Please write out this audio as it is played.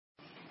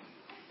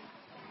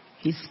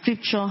His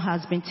scripture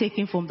has been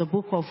taken from the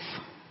book of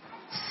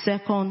 2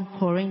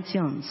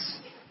 Corinthians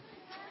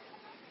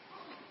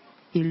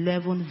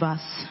 11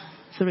 verse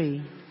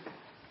 3.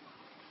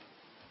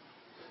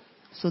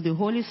 So the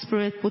Holy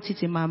Spirit put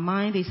it in my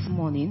mind this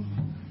morning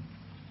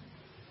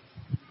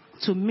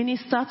to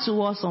minister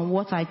to us on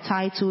what I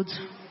titled,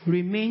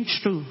 Remain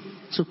True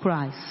to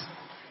Christ.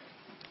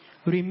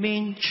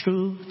 Remain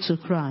true to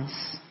Christ.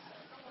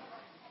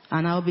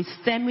 And I'll be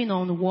stemming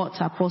on what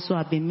Apostle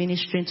have been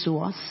ministering to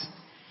us,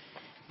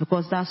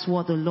 because that's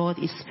what the Lord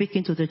is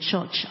speaking to the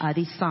church at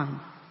this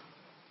time.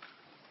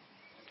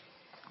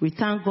 We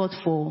thank God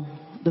for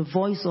the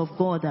voice of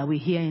God that we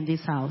hear in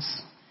this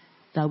house,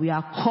 that we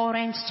are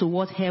current to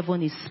what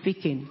heaven is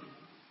speaking.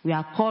 We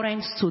are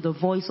current to the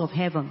voice of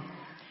heaven,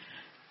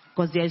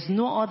 because there is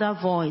no other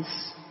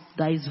voice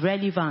that is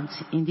relevant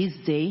in this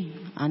day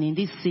and in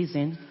this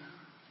season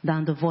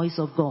than the voice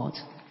of God.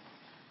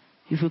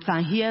 If you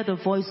can hear the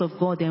voice of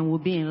God, then we'll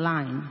be in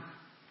line.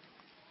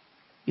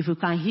 If you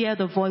can hear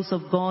the voice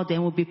of God,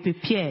 then we'll be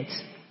prepared.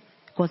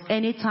 Because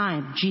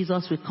anytime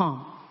Jesus will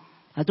come.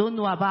 I don't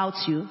know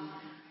about you,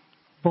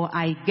 but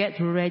I get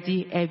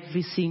ready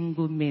every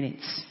single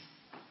minute.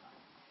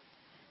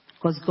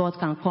 Because God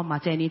can come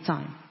at any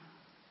time.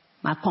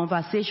 My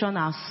conversation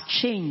has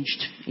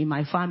changed in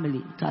my family.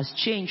 It has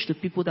changed the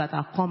people that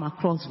I've come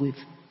across with.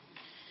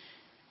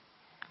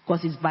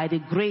 Because it's by the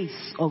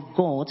grace of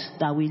God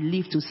that we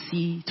live to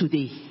see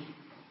today.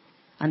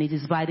 And it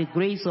is by the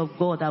grace of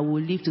God that we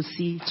will live to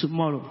see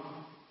tomorrow.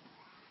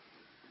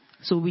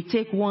 So we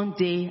take one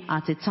day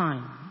at a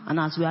time. And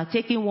as we are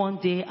taking one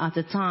day at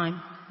a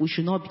time, we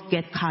should not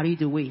get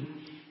carried away.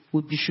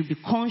 We should be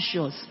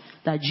conscious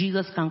that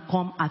Jesus can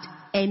come at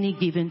any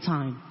given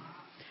time.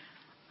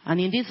 And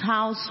in this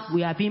house,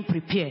 we are being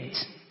prepared.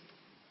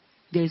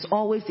 There is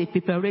always a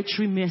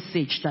preparatory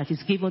message that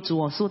is given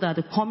to us so that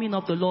the coming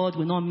of the Lord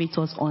will not meet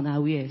us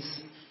unawares.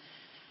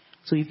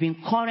 So we've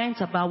been current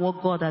about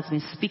what God has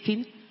been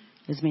speaking.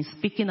 He's been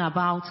speaking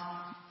about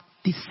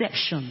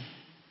deception.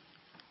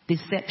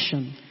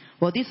 Deception.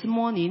 But this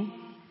morning,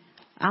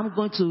 I'm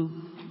going to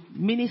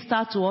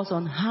minister to us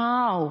on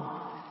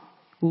how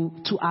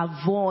to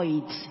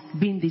avoid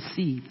being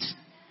deceived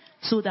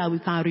so that we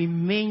can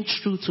remain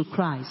true to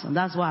Christ. And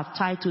that's why I've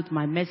titled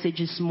my message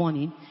this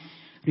morning,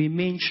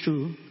 Remain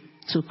True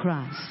to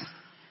Christ.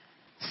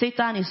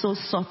 Satan is so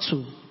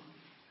subtle.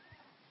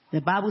 The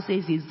Bible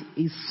says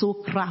he's so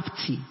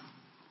crafty,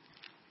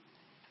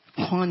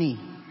 cunning.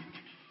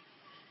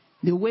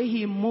 The way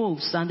he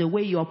moves and the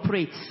way he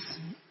operates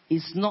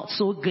is not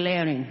so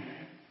glaring.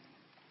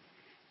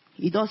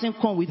 He doesn't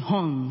come with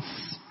horns.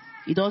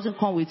 He doesn't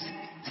come with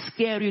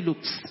scary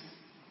looks.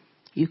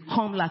 He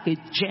comes like a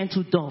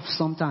gentle dove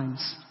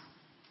sometimes.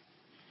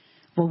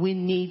 But we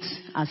need,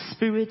 as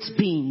spirit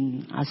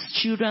being, as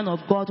children of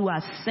God who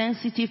are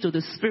sensitive to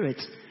the Spirit,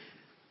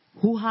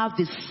 who have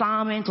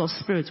discernment of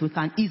spirit, we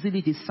can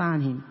easily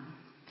discern him.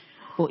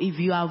 But if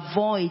you are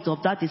void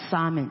of that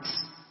discernment,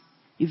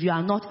 if you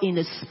are not in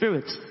the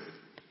Spirit,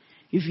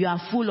 if you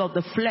are full of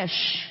the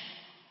flesh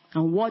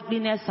and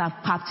worldliness have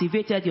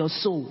captivated your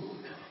soul,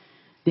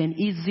 then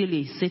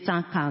easily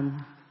Satan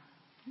can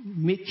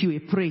make you a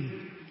prey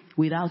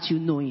without you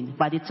knowing.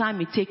 By the time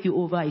it takes you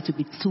over, it will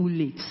be too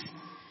late.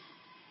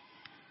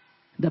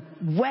 The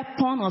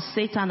weapon of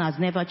Satan has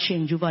never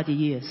changed over the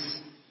years.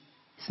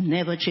 It's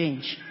never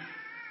changed.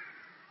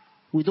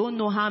 We don't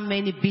know how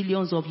many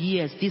billions of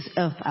years this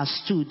earth has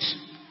stood,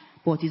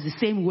 but it's the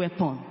same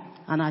weapon.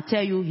 And I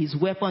tell you, his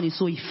weapon is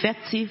so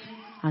effective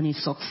and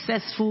is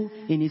successful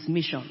in his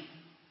mission.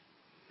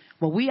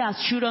 But we as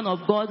children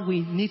of God, we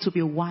need to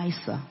be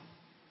wiser.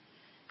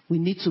 We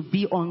need to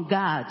be on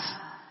guard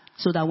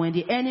so that when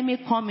the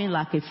enemy comes in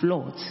like a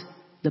flood,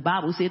 the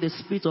Bible says the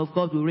Spirit of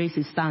God will raise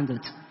his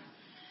standard.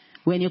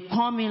 When you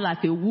come in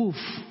like a wolf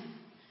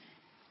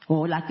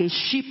or like a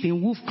sheep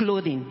in wolf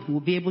clothing, we'll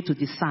be able to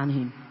discern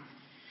him.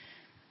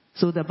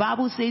 So the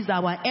Bible says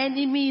that our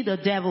enemy, the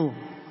devil,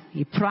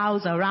 he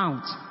prowls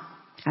around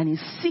and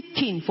he's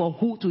seeking for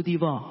who to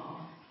devour.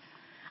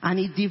 And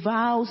he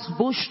devours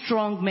both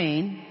strong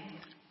men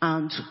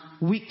and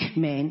weak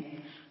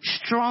men,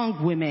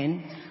 strong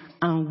women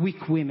and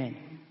weak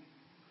women.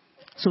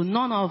 So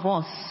none of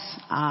us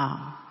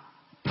are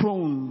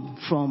prone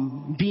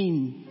from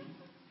being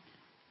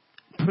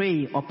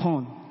prey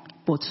upon.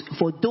 But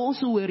for those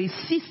who will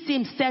resist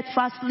him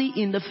steadfastly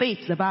in the faith,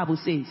 the Bible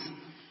says,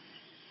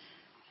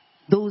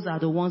 those are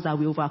the ones that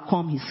will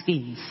overcome his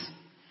schemes.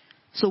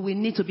 So we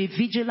need to be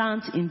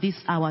vigilant in this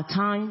our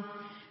time.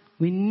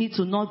 We need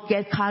to not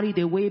get carried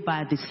away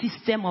by the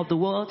system of the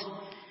world.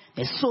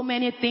 There's so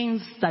many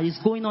things that is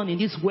going on in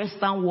this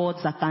Western world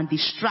that can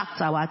distract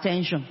our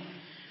attention.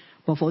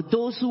 But for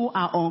those who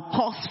are on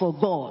course for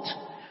God,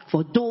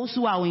 for those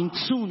who are in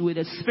tune with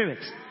the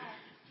Spirit,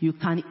 you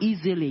can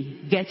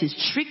easily get his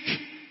trick.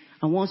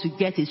 And once you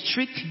get his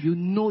trick, you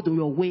know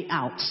your way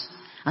out.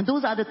 And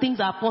those are the things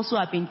the apostle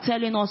have been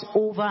telling us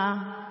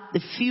over the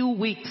few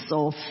weeks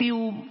or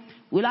few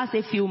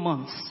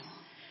months.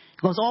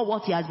 Because all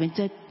what he has been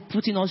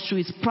putting us through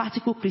is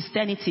practical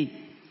Christianity.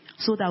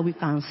 so that we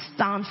can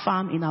stand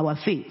firm in our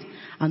faith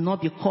and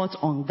not be caught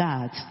on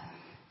guard.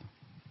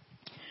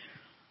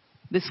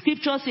 The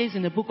scripture says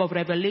in the book of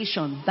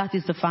Revelation, that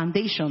is the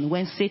foundation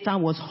when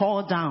Satan was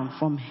hauled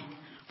down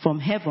from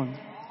heaven.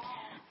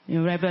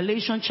 In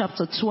Revelation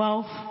chapter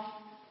 12,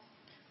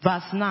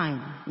 verse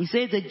 9, he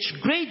says the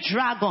great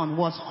dragon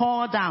was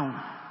hauled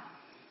down,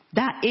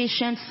 that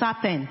ancient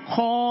serpent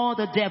called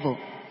the devil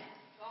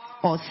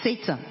or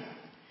Satan,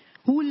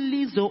 who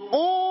leads the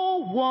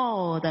whole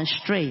world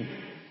astray.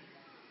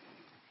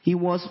 He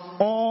was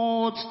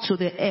hauled to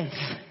the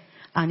earth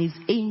and his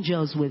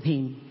angels with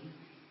him.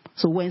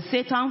 So when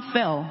Satan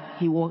fell,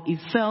 he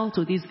fell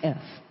to this earth.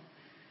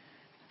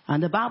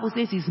 And the Bible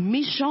says his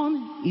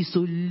mission is to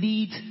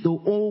lead the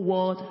whole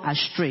world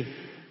astray.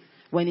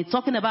 When it's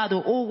talking about the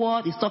whole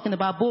world, it's talking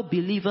about both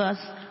believers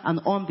and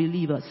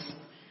unbelievers.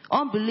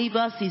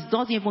 Unbelievers, he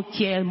doesn't even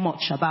care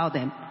much about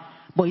them,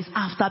 but he's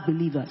after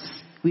believers.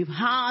 We've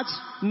had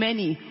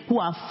many who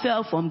have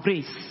fell from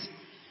grace,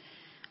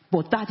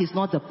 but that is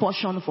not the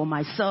portion for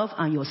myself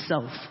and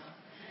yourself.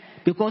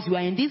 Because we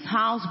are in this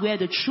house where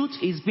the truth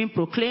is being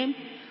proclaimed,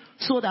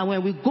 so that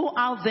when we go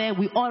out there,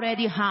 we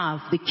already have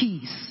the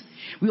keys.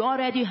 We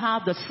already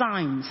have the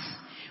signs.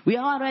 We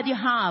already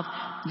have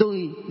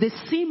the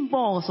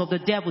symbols of the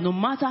devil, no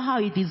matter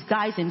how he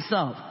disguises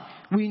himself.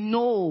 We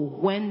know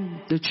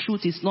when the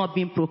truth is not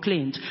being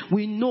proclaimed.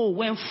 We know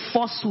when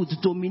falsehood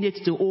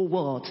dominates the whole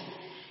world.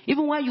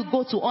 Even when you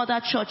go to other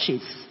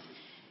churches,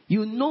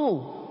 you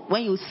know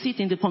when you sit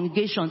in the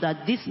congregation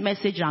that this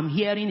message I'm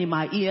hearing in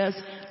my ears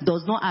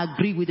does not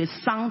agree with the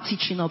sound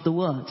teaching of the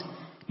word.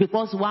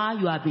 Because why?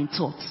 You have been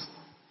taught.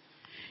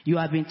 You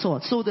have been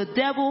taught. So the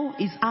devil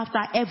is after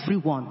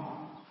everyone.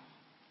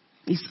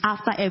 He's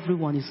after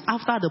everyone. He's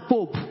after the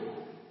Pope.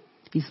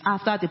 He's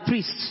after the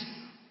priest.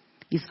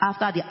 He's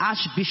after the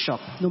Archbishop.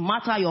 No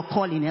matter your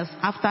calling, he's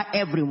after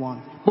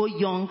everyone, both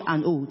young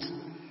and old.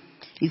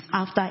 He's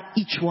after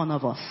each one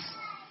of us.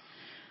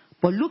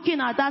 But looking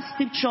at that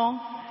scripture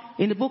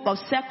in the book of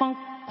 2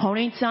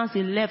 Corinthians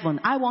 11,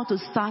 I want to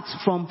start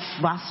from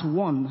verse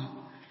 1.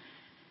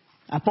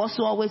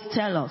 Apostle always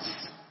tells us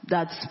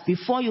that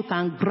before you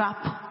can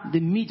grab the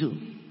middle,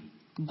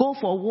 go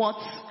for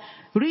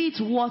read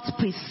what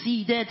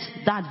preceded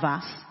that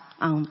verse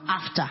and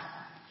after.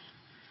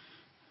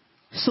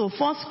 So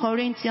 2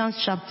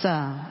 Corinthians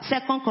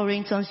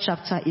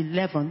chapter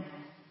 11,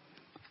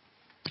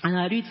 and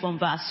I read from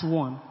verse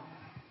 1.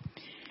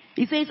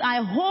 It says,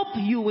 I hope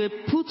you will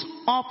put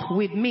up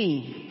with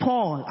me,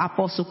 Paul,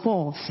 Apostle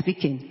Paul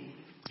speaking,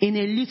 in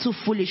a little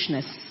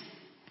foolishness.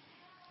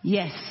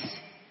 Yes,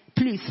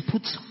 please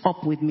put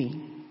up with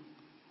me.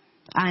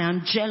 I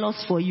am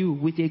jealous for you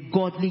with a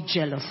godly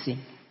jealousy.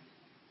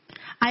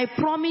 I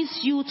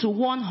promise you to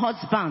warn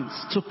husbands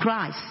to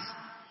Christ,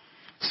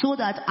 so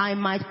that I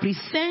might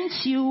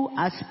present you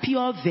as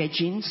pure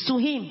virgins to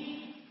him.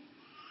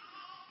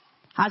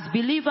 As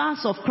believers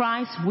of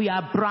Christ, we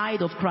are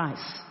bride of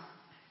Christ.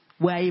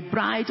 We are a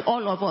bride,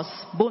 all of us,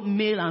 both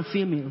male and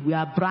female. We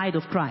are bride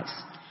of Christ.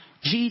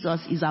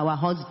 Jesus is our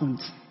husband.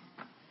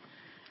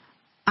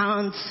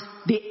 And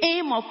the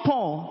aim of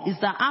Paul is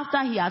that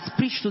after he has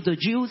preached to the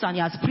Jews and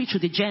he has preached to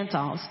the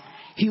Gentiles,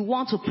 he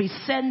wants to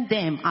present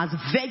them as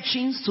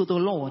virgins to the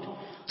Lord.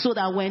 So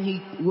that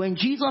when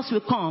Jesus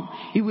will come,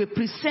 he will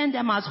present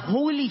them as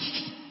holy.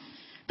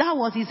 That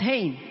was his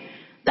aim.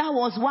 That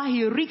was why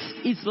he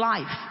risked his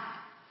life.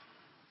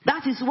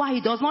 That is why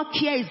he does not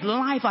care his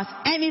life as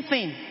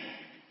anything.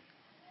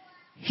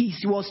 He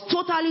was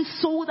totally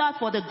sold out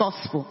for the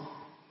gospel.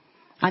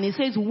 And he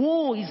says,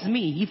 woe is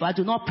me if I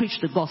do not preach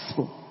the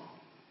gospel.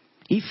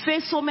 He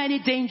faced so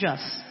many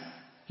dangers.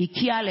 He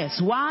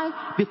careless.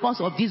 Why? Because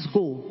of this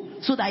goal.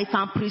 So that he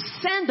can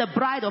present the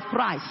bride of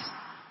Christ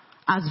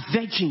as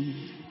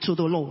virgin to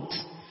the Lord.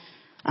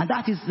 And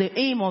that is the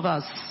aim of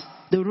us.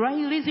 The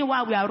reason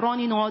why we are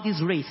running all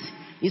this race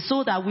is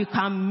so that we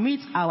can meet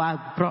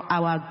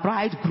our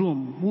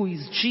bridegroom, who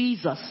is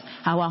Jesus,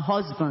 our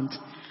husband,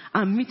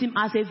 and meet him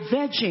as a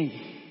virgin,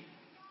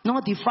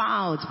 not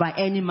defiled by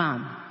any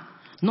man,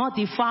 not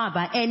defiled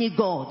by any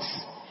gods,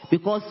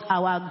 because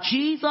our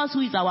Jesus,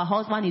 who is our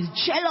husband, is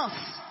jealous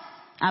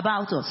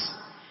about us.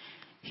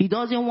 He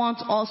doesn't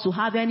want us to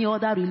have any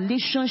other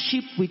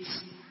relationship with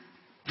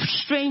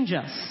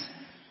strangers.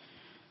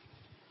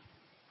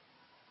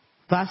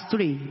 Verse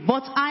 3.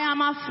 But I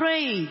am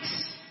afraid.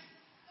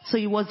 So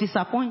he was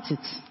disappointed.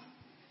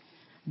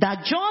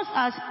 That just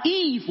as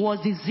Eve was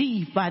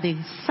deceived by the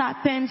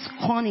serpent's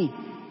cunning,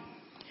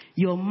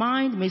 your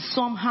mind may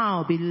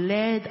somehow be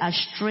led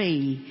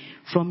astray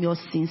from your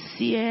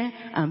sincere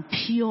and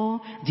pure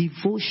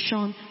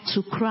devotion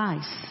to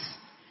Christ.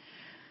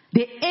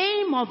 The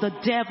aim of the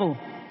devil,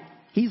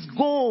 his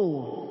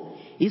goal,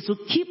 is to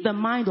keep the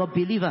mind of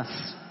believers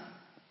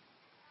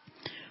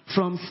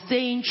from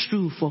staying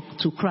true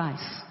to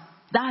Christ.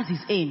 That's his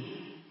aim.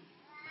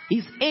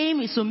 His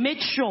aim is to make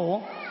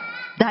sure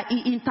that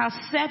he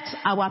intercepts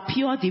our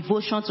pure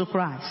devotion to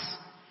Christ,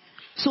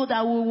 so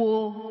that we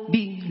will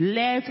be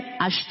led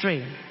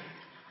astray.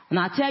 And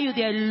I tell you,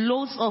 there are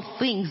loads of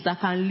things that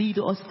can lead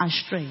us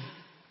astray.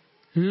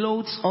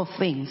 Loads of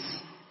things.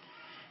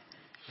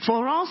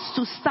 For us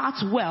to start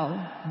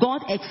well,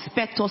 God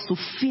expects us to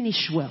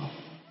finish well.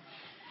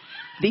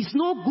 There's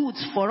no good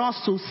for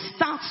us to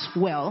start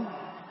well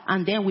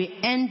and then we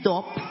end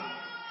up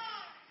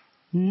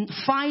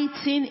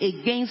fighting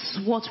against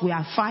what we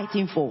are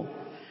fighting for.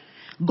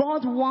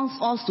 God wants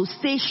us to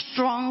stay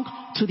strong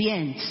to the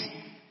end.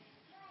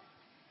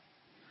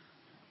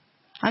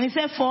 And he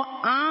said, for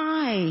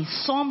I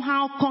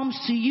somehow comes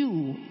to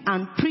you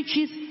and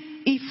preaches,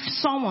 if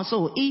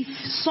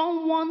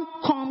someone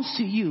comes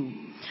to you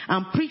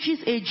and preaches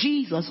a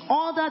Jesus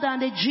other than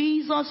the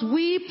Jesus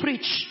we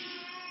preach,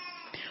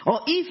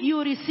 or if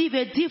you receive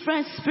a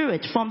different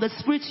spirit from the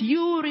spirit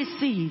you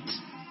received,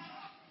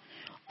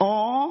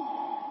 or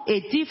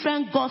a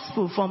different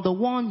gospel from the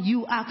one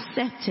you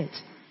accepted,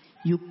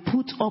 you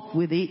put up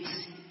with it.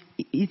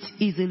 It's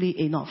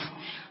easily enough.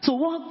 So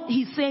what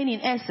he's saying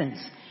in essence,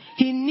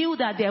 he knew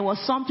that there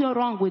was something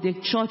wrong with the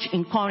church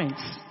in Corinth.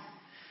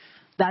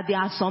 That there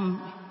are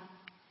some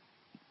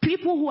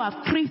people who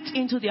have crept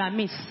into their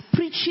midst,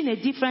 preaching a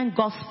different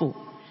gospel,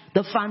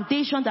 the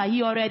foundation that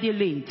he already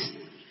laid,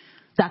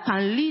 that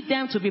can lead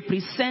them to be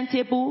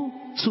presentable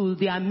to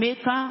their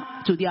maker,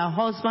 to their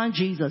husband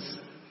Jesus.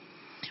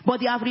 But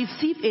they have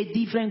received a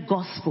different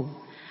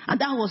gospel. And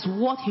that was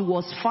what he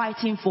was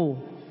fighting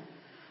for.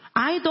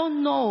 I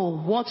don't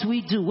know what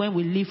we do when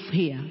we live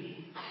here.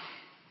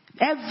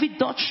 Every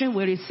doctrine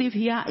we receive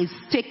here is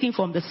taken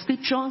from the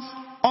scriptures,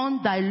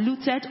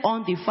 undiluted,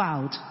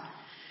 undefiled.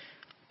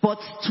 But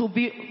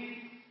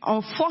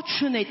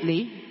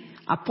unfortunately,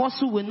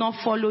 apostle will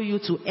not follow you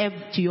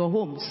to your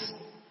homes.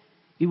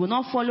 He will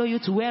not follow you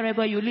to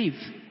wherever you live.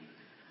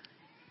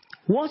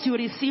 What you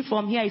receive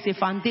from here is a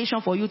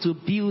foundation for you to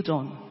build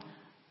on.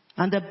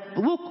 And the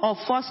book of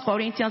 1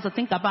 Corinthians, I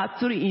think about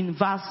 3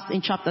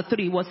 in chapter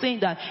 3, was saying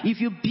that if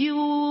you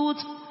build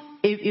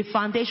a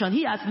foundation,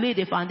 he has laid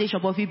a foundation,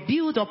 but if you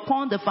build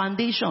upon the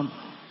foundation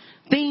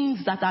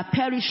things that are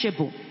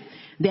perishable,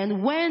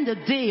 then when the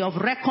day of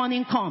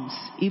reckoning comes,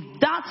 if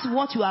that's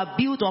what you have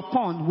built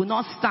upon will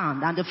not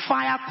stand, and the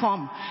fire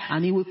come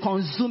and it will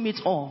consume it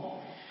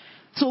all.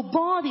 So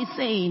God is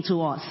saying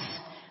to us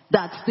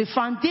that the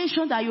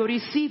foundation that you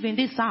receive in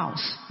this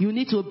house, you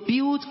need to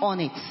build on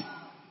it.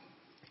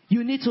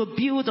 You need to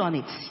build on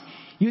it.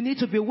 You need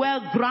to be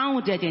well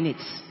grounded in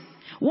it.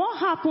 What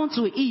happened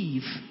to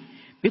Eve?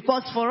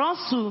 Because for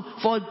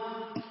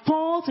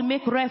Paul to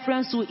make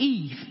reference to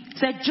Eve,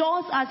 said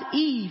just as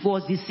Eve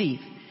was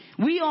deceived,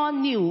 we all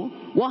knew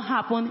what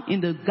happened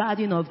in the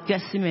Garden of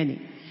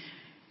Gethsemane.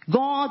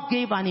 God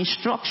gave an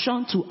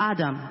instruction to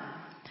Adam,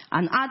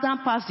 and Adam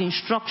passed the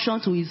instruction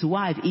to his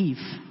wife Eve.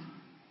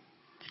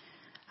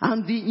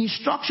 And the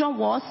instruction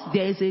was,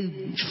 there is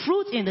a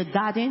fruit in the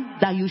garden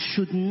that you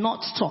should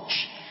not touch,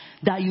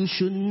 that you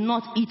should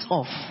not eat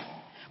of.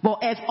 But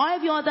if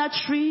every other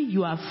tree,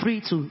 you are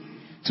free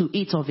to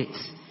eat of it.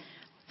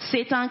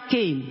 Satan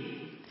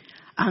came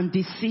and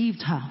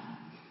deceived her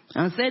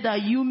and said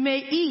that you may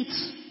eat.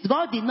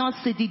 God did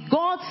not say, did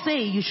God say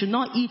you should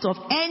not eat of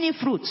any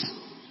fruit?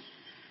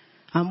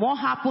 And what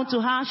happened to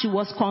her? She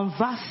was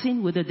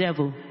conversing with the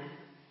devil.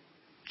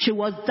 She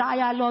was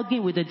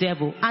dialoguing with the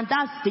devil. And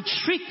that's the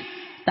trick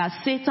that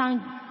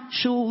Satan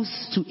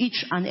shows to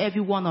each and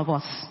every one of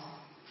us.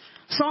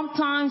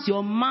 Sometimes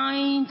your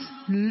mind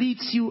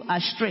leads you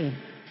astray.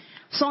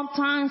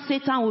 Sometimes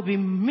Satan will be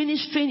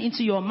ministering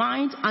into your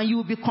mind and you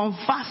will be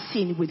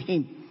conversing with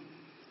him.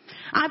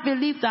 I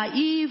believe that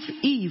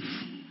if Eve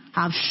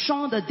have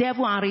shunned the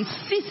devil and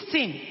resist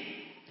him,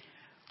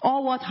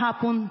 all what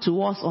happened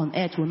to us on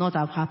earth will not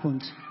have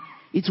happened.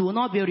 It will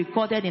not be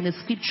recorded in the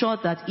scripture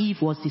that Eve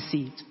was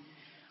deceived.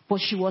 But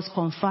she was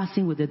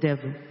conversing with the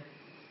devil.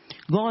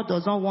 God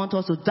does not want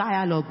us to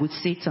dialogue with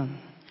Satan.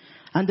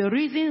 And the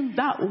reason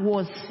that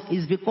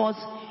is because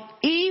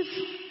Eve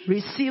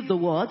received the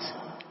word.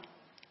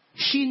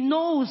 She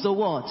knows the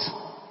word.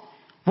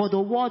 But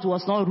the word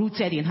was not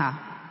rooted in her.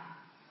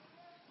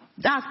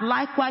 That's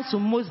likewise to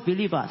most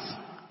believers.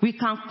 We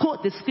can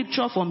quote the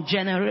scripture from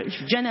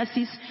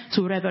Genesis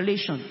to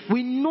Revelation.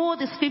 We know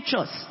the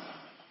scriptures.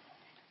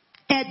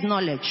 Head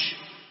knowledge.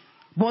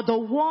 But the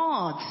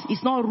word is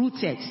not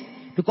rooted.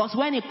 Because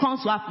when it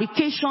comes to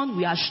application,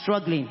 we are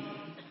struggling.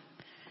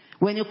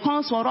 When it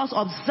comes for us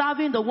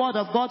observing the word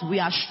of God, we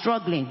are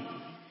struggling.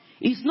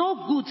 It's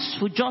not good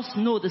to just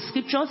know the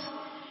scriptures.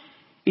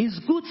 It's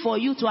good for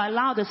you to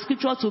allow the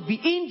scripture to be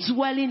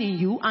indwelling in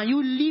you and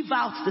you live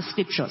out the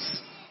scriptures.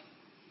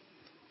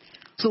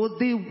 So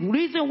the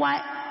reason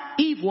why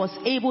Eve was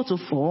able to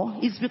fall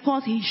is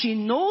because she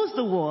knows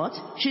the word,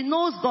 she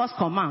knows God's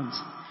command,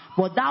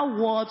 but that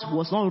word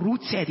was not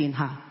rooted in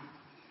her.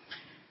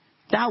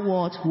 That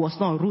word was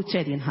not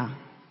rooted in her.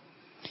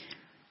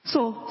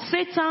 So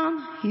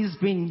Satan has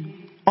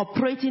been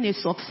operating a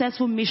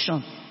successful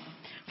mission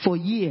for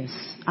years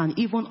and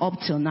even up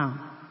till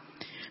now.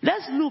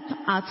 Let's look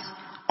at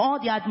all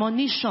the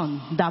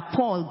admonition that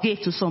Paul gave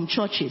to some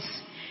churches.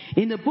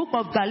 In the book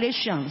of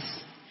Galatians,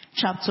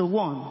 chapter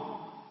 1,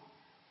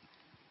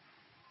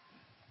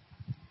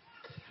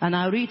 And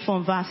I read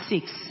from verse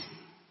 6.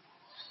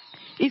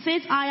 It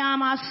says, I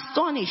am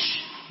astonished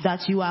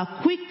that you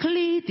are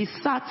quickly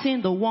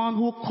deserting the one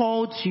who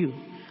called you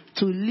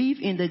to live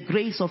in the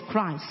grace of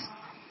Christ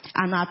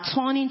and are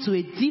turning to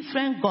a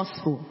different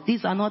gospel. This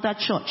is another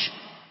church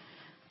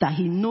that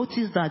he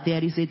noticed that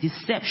there is a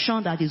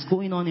deception that is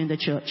going on in the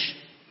church.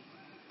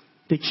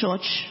 The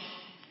church,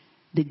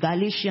 the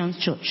Galatian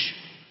church.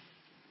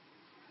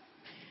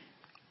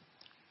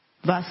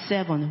 Verse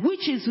 7,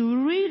 which is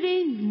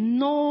really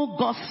no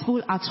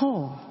gospel at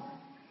all.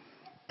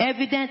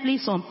 Evidently,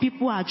 some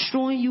people are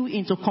throwing you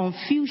into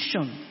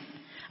confusion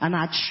and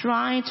are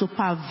trying to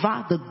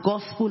pervert the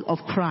gospel of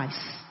Christ.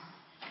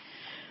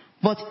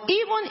 But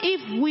even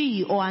if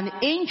we or an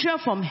angel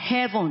from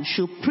heaven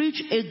should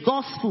preach a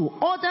gospel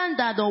other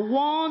than the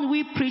one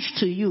we preach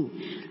to you,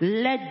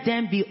 let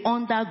them be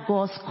under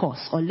God's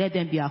curse, or let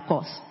them be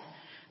accursed.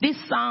 This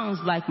sounds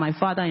like my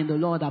father in the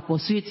Lord,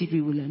 Apostle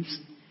T.B. Williams.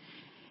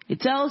 It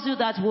tells you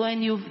that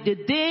the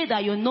day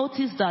that you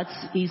notice that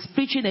he's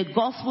preaching a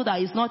gospel that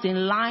is not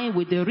in line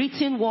with the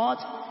written word,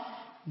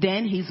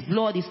 then his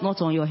blood is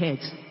not on your head.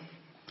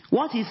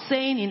 What he's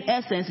saying in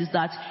essence is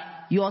that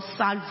your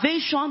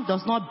salvation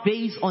does not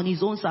base on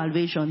his own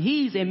salvation.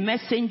 He is a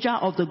messenger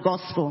of the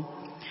gospel.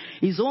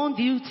 His own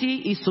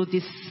duty is to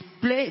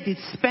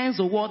dispense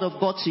the word of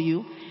God to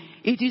you.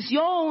 It is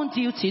your own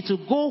duty to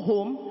go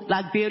home,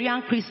 like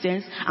Berean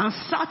Christians, and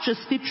search the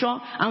scripture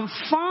and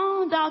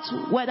find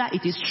out whether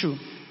it is true.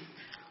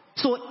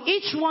 So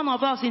each one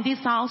of us in this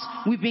house,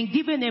 we've been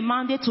given a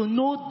mandate to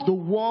know the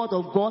word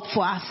of God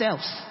for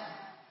ourselves.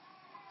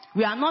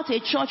 We are not a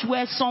church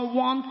where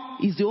someone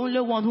is the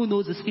only one who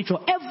knows the scripture.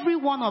 Every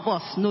one of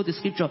us knows the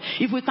scripture.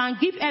 If we can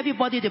give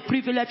everybody the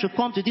privilege to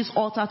come to this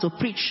altar to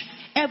preach,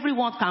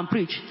 everyone can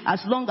preach,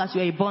 as long as you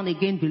are a born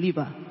again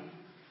believer.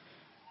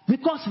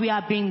 Because we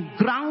are being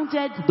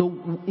grounded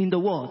in the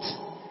word.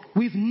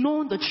 We've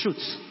known the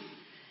truth.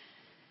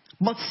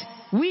 But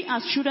we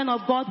as children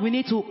of God, we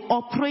need to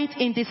operate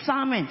in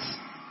discernment.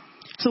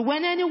 So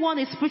when anyone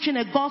is preaching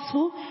a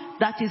gospel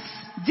that is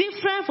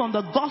different from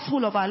the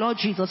gospel of our Lord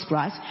Jesus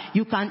Christ,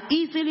 you can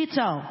easily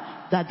tell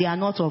that they are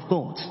not of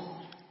God.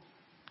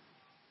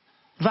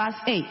 Verse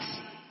 8.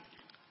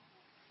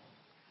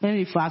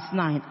 Maybe verse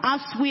 9.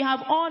 As we have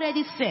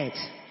already said,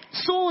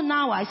 so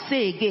now I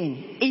say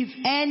again, if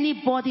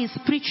anybody is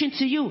preaching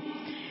to you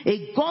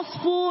a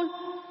gospel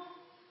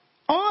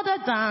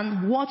other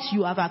than what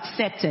you have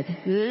accepted,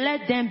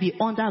 let them be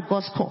under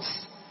God's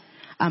curse.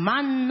 Am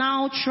I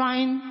now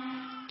trying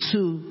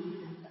to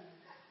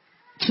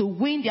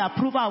win the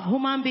approval of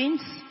human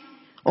beings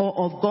or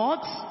of God?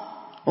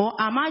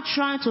 Or am I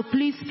trying to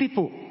please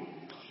people?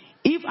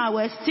 If I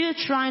were still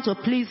trying to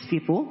please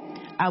people,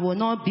 I will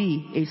not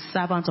be a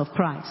servant of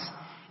Christ.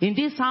 In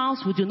this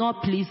house, we do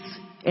not please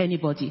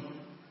anybody.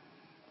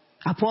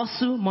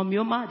 Apostle,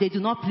 Momioma, they do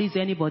not please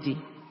anybody.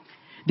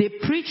 They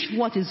preach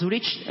what is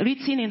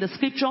written in the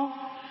scripture,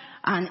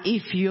 and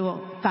if you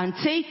can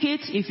take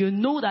it, if you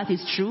know that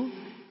it's true,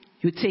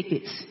 you take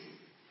it.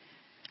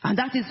 And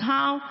that is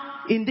how,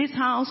 in this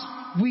house,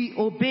 we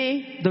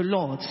obey the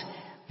Lord,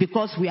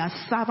 because we are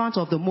servants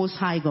of the Most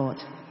High God.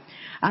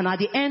 And at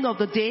the end of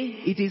the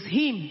day, it is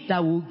Him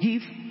that will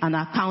give an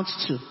account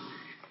to.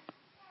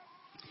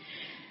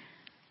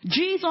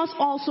 Jesus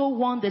also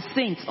warned the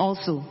saints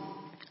also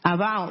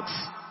about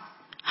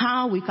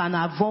how we can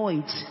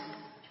avoid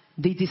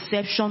the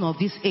deception of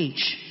this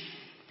age.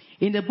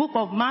 In the book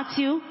of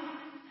Matthew,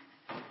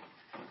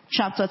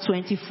 chapter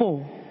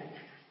 24,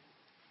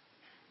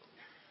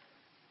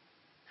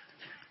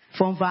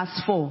 from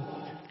verse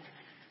 4.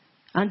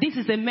 And this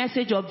is the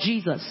message of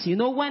Jesus. You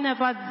know,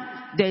 whenever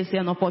there's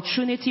an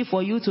opportunity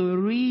for you to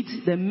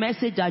read the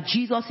message that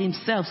Jesus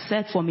himself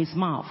said from his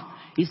mouth,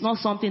 it's not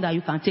something that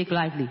you can take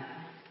lightly.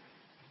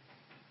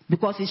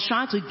 Because he's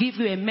trying to give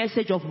you a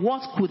message of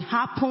what could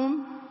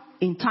happen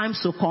in times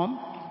to come,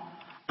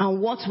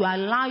 and what will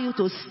allow you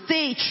to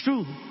stay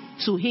true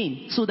to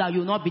him so that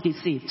you'll not be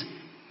deceived.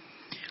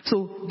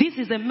 So this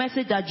is a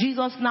message that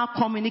Jesus now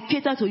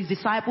communicated to his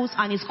disciples,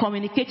 and is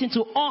communicating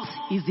to us,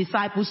 his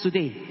disciples,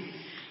 today.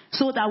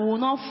 So that we will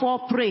not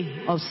fall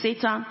prey of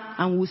Satan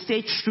and will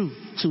stay true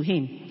to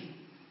him.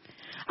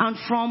 And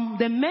from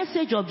the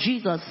message of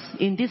Jesus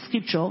in this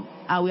scripture,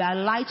 I will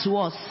highlight to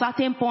us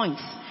certain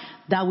points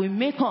that will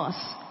make us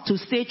to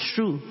stay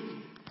true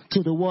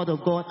to the word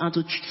of God and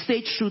to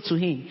stay true to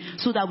him,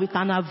 so that we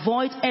can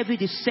avoid every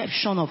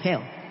deception of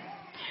hell.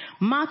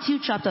 Matthew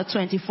chapter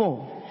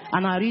 24,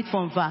 and I read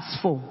from verse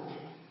 4.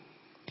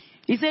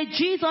 He said,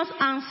 Jesus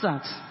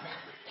answered,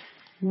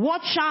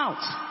 watch out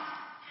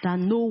that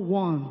no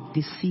one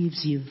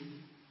deceives you.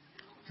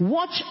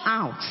 Watch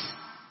out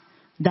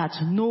that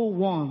no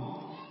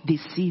one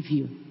deceive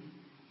you.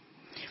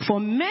 For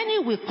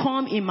many will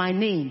come in my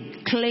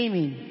name,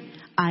 claiming,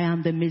 I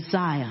am the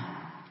Messiah,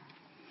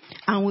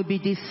 and will be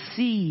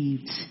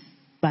deceived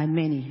by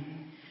many,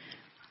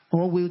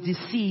 or will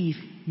deceive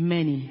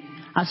many.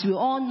 As we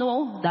all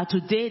know that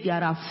today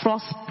there are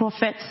false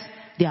prophets,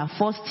 there are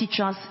false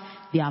teachers,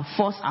 there are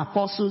false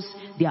apostles,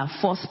 there are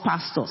false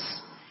pastors.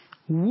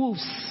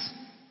 wolves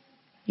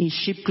in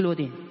sheep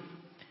clothing,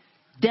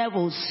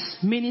 devils,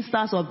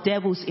 ministers of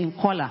devils in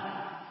collar,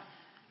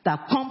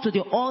 that come to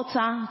the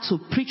altar to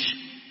preach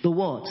the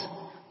word.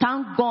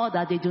 Thank God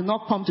that they do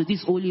not come to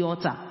this holy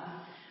altar.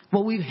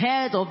 But we've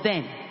heard of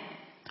them.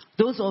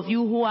 Those of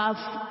you who have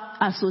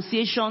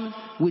association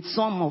with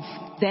some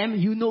of them,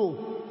 you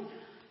know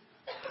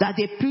that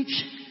they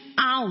preach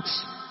out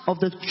of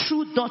the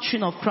true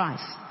doctrine of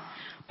Christ.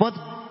 But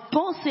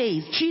God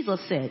says, Jesus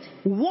said,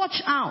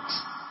 watch out.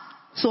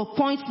 So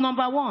point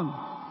number one,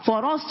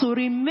 for us to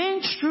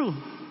remain true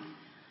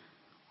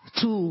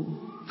to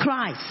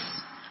Christ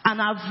and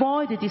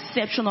avoid the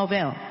deception of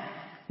hell,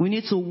 we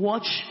need to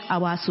watch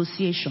our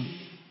association.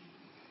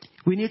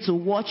 We need to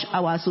watch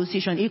our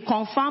association. It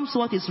confirms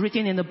what is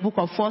written in the book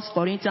of 1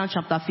 Corinthians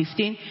chapter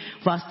 15,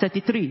 verse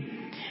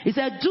 33. It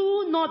said,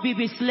 do not be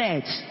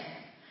misled.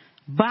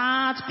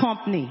 Bad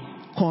company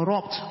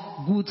corrupt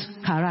good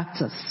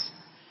characters.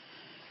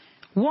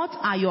 What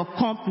are your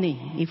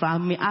company, if I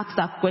may ask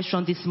that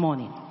question this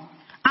morning?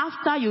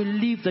 After you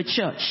leave the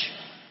church,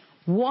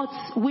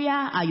 where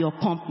are your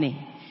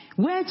company?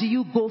 Where do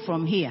you go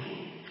from here?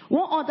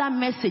 What other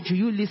message do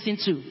you listen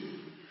to?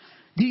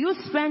 Do you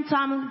spend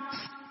time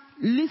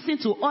listening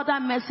to other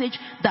message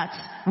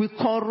that will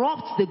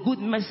corrupt the good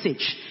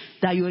message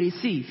that you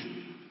receive?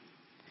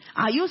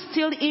 Are you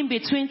still in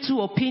between two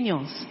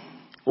opinions?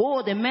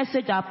 Oh, the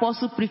message the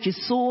apostle preaches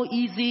is so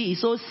easy,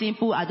 it's so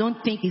simple. I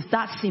don't think it's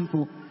that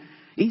simple.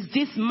 It's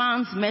this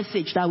man's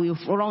message that we'll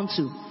run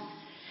to.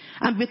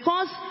 And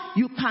because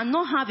you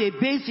cannot have a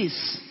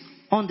basis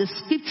on the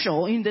scripture,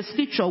 or in the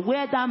scripture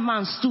where that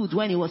man stood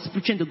when he was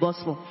preaching the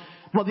gospel,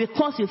 but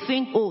because you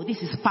think, oh, this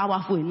is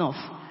powerful enough,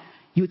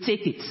 you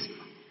take it.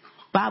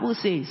 Bible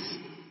says,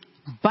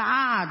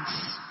 bad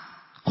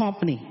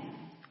company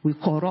will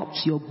corrupt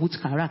your good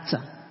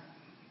character.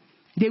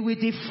 They will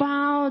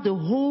defile the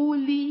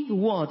holy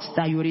words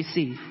that you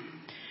receive.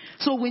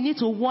 So we need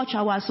to watch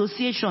our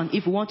association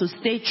if we want to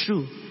stay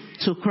true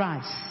to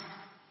Christ.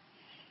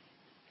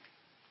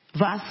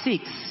 Verse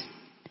 6.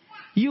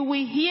 You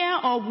will hear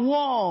of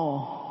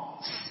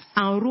wars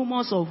and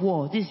rumors of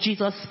war. This is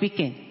Jesus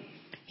speaking.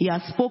 He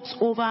has spoken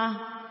over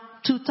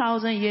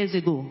 2,000 years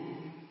ago.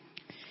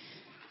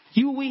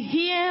 You will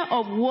hear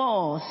of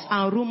wars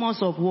and rumors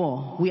of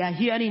war. We are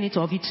hearing it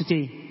of it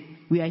today.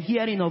 We are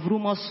hearing of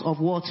rumors of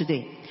war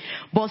today.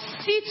 But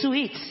see to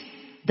it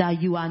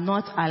that you are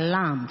not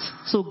alarmed.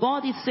 So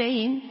God is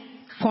saying,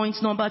 point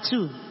number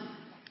 2,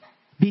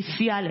 be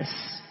fearless.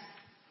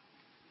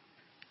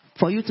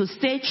 For you to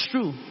stay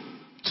true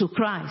to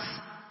Christ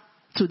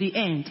to the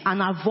end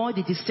and avoid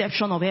the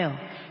deception of hell,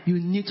 you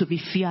need to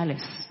be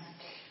fearless.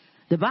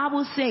 The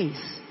Bible says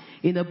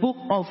in the book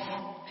of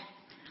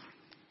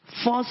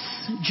 1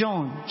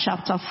 John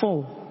chapter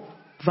 4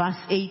 verse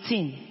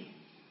 18,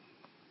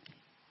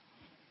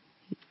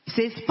 it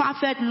says,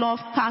 perfect love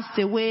casts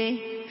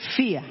away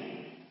fear.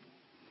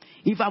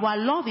 If our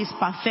love is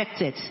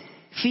perfected,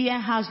 fear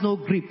has no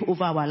grip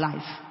over our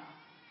life.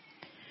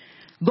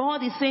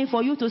 God is saying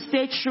for you to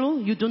stay true,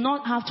 you do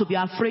not have to be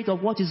afraid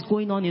of what is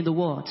going on in the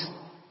world.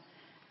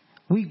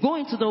 We go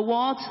into the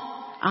world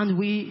and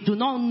we do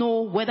not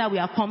know whether we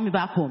are coming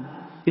back home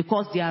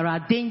because there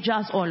are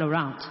dangers all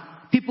around.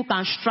 People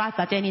can strike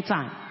at any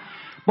time.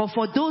 But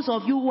for those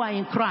of you who are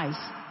in Christ,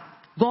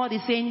 God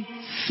is saying,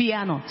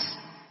 fear not.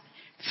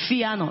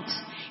 Fear not.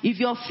 If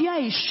your fear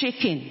is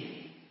shaken,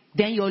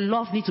 then your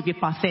love needs to be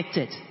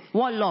perfected.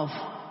 What love?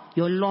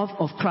 Your love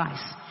of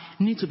Christ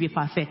needs to be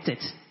perfected.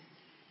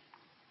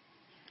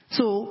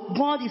 So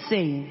God is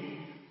saying,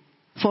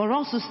 for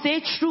us to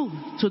stay true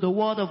to the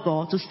word of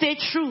God, to stay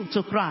true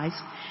to Christ,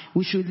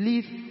 we should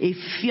live a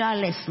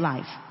fearless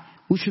life.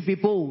 We should be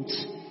bold.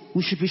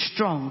 We should be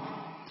strong.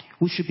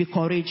 We should be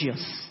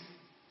courageous.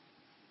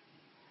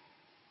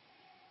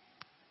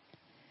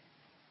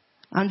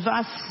 And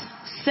verse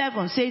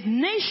 7 says,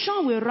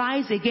 nation will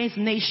rise against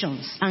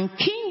nations and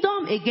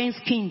kingdom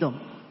against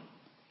kingdom.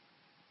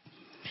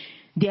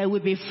 There will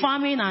be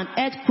famine and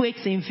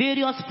earthquakes in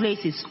various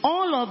places.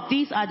 All of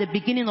these are the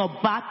beginning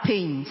of bad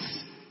pains.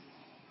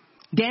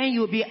 Then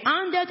you'll be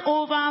handed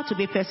over to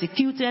be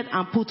persecuted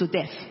and put to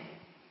death.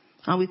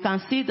 And we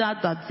can see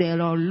that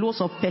there are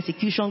lots of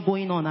persecution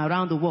going on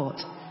around the world.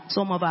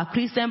 Some of our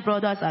Christian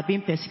brothers are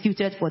being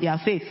persecuted for their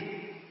faith.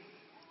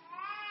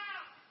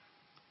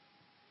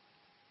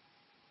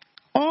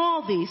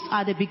 All these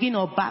are the beginning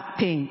of bad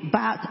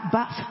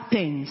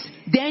pains.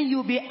 Then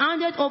you'll be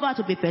handed over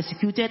to be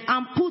persecuted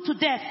and put to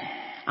death.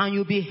 And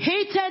you'll be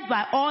hated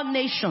by all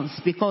nations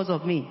because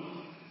of me.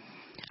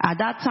 At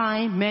that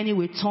time, many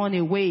will turn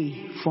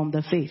away from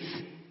the faith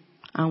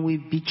and will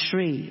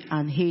betray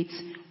and hate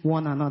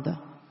one another.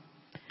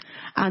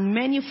 And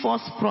many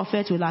false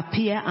prophets will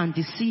appear and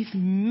deceive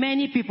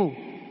many people.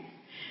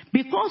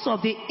 Because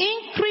of the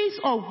increase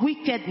of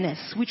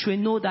wickedness, which we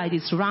know that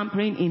is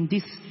rampant in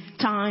this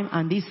time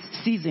and this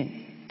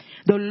season,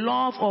 the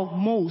love of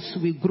most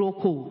will grow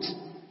cold.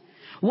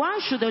 Why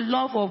should the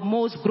love of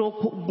most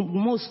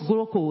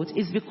grow cold?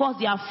 Is because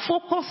they are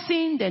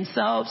focusing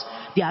themselves,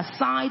 their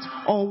sight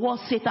on what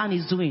Satan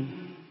is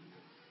doing.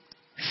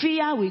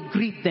 Fear will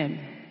grip them.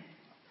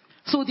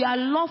 So their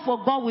love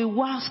for God will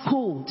wax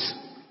cold.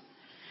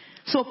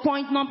 So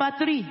point number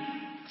 3,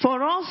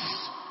 for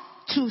us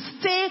to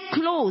stay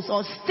close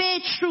or stay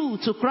true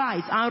to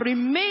Christ and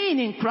remain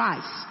in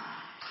Christ,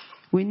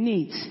 we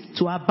need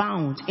to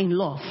abound in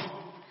love.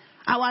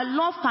 Our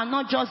love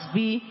cannot just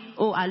be,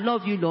 oh, I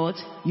love you, Lord,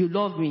 you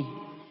love me.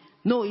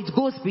 No, it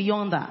goes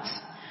beyond that.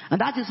 And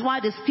that is why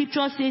the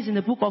scripture says in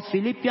the book of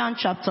Philippians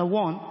chapter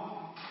 1,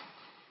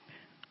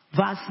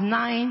 verse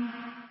 9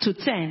 to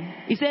 10,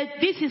 he said,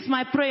 this is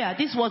my prayer.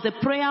 This was the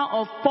prayer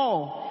of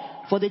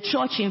Paul for the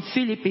church in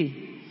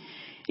Philippi.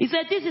 He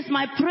said, this is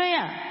my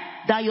prayer,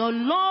 that your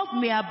love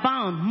may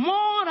abound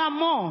more and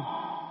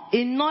more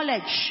in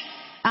knowledge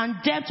and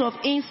depth of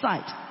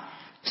insight,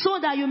 so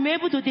that you may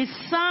be able to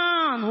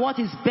discern what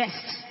is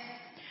best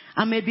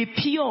and may be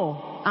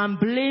pure and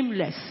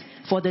blameless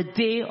for the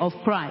day of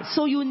Christ.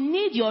 So you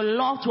need your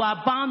love to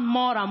abound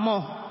more and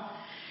more.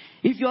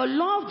 If your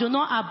love do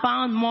not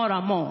abound more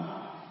and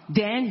more,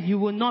 then you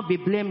will not be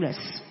blameless.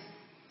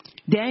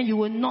 Then you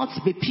will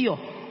not be pure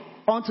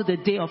unto the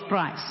day of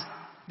Christ.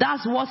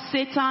 That's what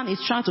Satan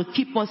is trying to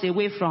keep us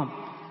away from.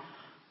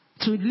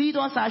 To lead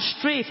us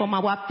astray from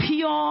our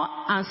pure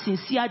and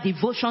sincere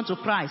devotion to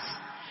Christ.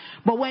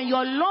 But when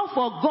your love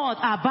for God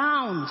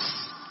abounds,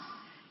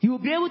 you will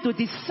be able to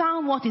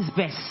discern what is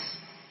best.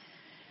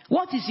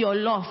 What is your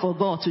love for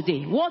God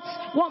today? What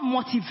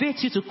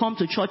motivates you to come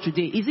to church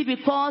today? Is it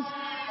because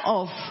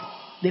of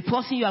the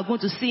person you are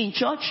going to see in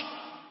church?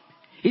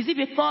 Is it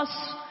because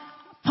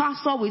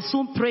pastor will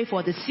soon pray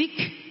for the sick?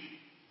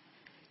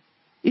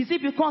 Is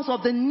it because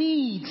of the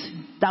need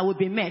that will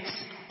be met?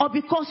 Or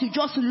because you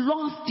just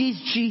love this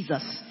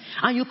Jesus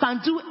and you can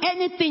do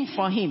anything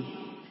for him?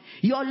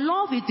 Your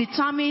love is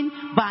determined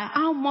by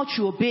how much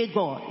you obey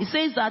God. It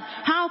says that,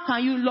 how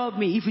can you love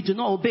me if you do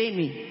not obey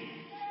me?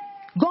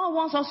 God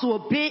wants us to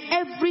obey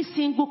every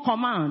single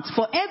command.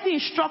 For every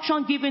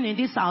instruction given in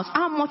this house,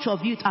 how much of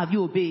it have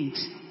you obeyed?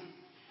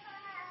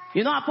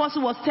 You know,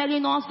 Apostle was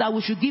telling us that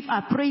we should give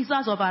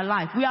appraisals of our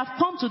life. We have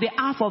come to the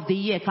half of the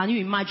year. Can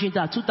you imagine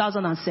that?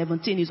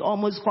 2017 is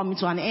almost coming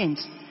to an end.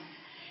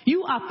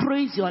 You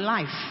appraise your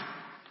life.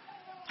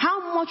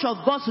 How much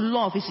of God's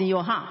love is in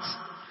your heart?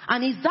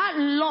 And is that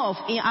love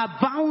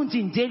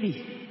abounding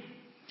daily?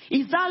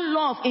 Is that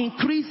love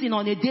increasing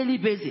on a daily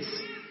basis?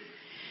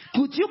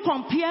 Could you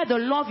compare the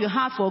love you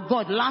had for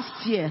God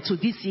last year to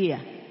this year?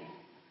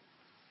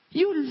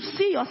 You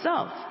see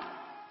yourself.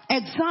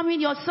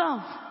 Examine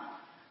yourself.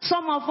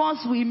 Some of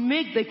us, we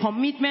make the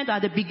commitment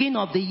at the beginning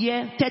of the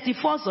year,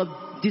 31st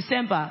of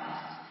December,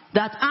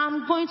 that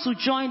I'm going to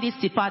join this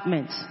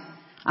department.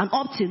 And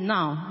up till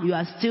now, you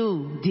are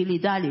still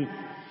dilly-dallying.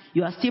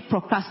 You are still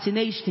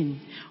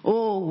procrastinating.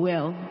 Oh,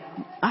 well,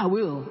 I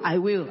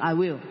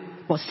will.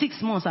 For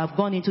 6 months I've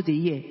gone into the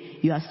year.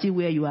 You are still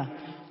where you are.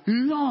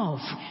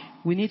 Love.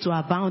 We need to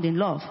abound in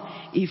love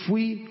if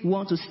we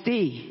want to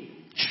stay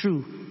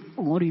true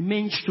or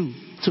remain true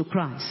to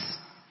Christ.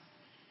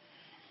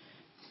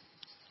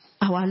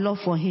 Our love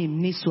for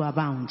him needs to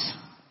abound.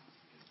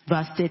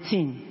 Verse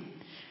 13.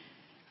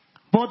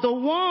 But the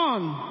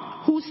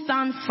one who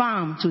stands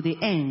firm to the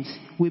end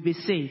will be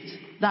saved.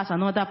 That's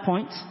another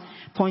point.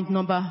 Point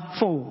number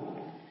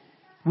 4.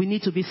 We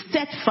need to be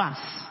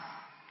steadfast.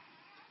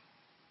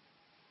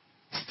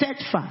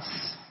 Steadfast.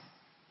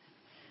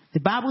 The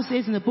Bible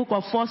says in the book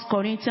of 1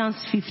 Corinthians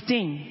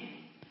 15,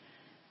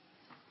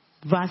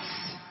 verse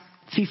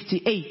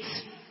 58.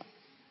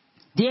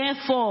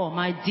 Therefore,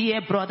 my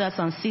dear brothers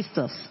and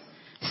sisters,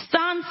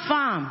 stand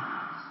firm.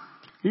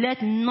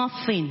 Let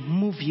nothing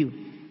move you.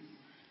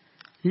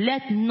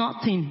 Let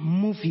nothing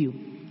move you.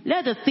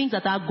 Let the things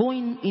that are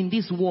going in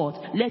this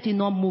world, let it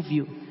not move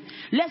you.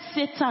 Let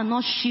Satan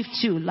not shift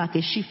you like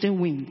a shifting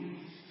wind.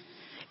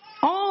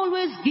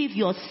 Always give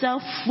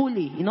yourself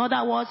fully. In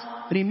other words,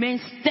 remain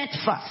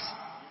steadfast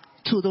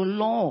to the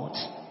Lord,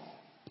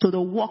 to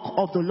the work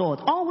of the Lord.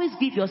 Always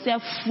give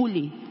yourself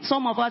fully.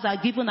 Some of us are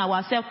giving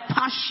ourselves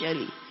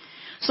partially.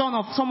 Some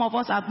of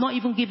us have not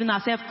even given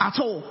ourselves at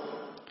all.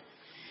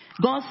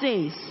 God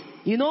says,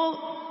 you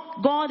know,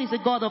 God is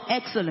a God of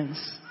excellence.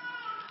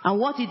 And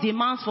what he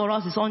demands for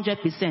us is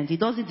 100%. He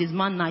doesn't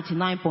demand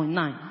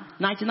 99.9.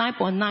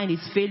 99.9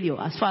 is failure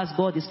as far as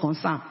God is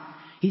concerned.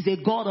 He's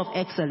a God of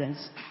excellence.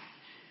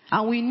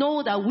 And we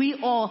know that we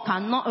all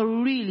cannot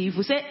really, if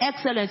we say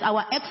excellence,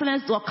 our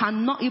excellence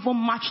cannot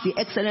even match the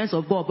excellence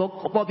of God.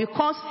 But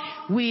because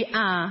we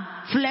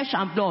are flesh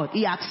and blood,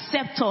 he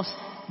accepts us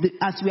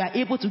as we are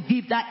able to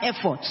give that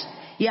effort.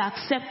 He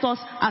accepts us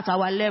at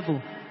our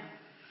level.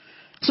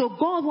 So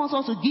God wants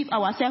us to give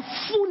ourselves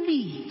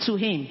fully to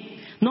him,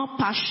 not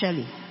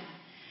partially.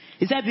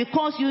 He said,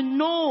 because you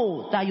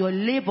know that your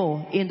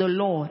labor in the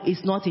Lord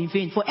is not in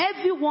vain. For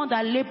everyone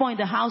that labor in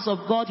the house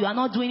of God, you are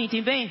not doing it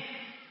in vain.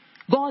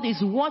 God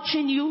is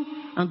watching you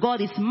and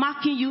God is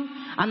marking you.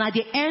 And at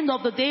the end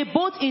of the day,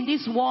 both in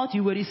this world,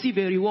 you will receive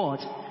a reward.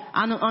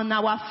 And on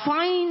our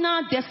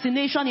final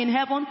destination in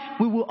heaven,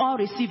 we will all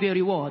receive a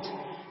reward.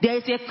 There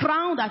is a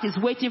crown that is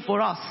waiting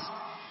for us.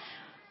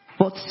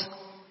 But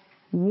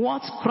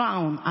what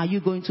crown are you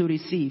going to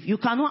receive? You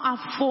cannot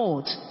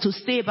afford to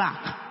stay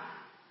back.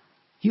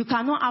 You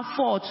cannot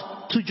afford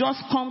to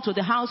just come to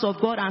the house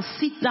of God and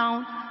sit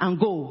down and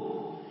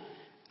go.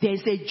 There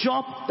is a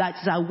job that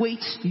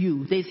awaits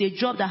you. There is a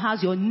job that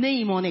has your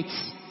name on it.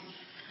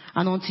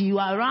 And until you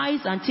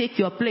arise and take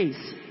your place,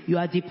 you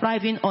are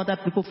depriving other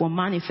people from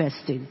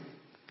manifesting.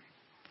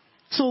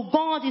 So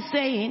God is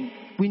saying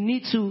we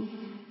need to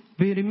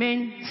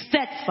remain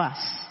steadfast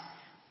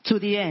to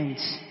the end.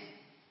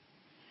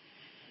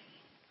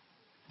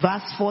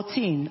 Verse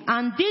 14.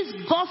 And this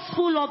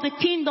gospel of the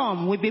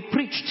kingdom will be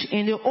preached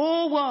in the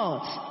whole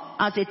world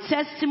as a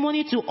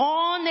testimony to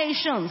all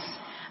nations.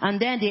 And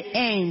then the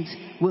end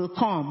will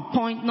come.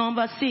 Point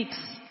number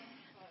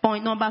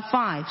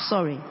 5,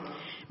 sorry.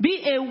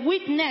 Be a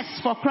witness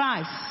for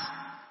Christ.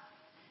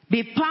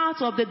 Be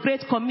part of the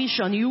Great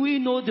Commission. You will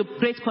know the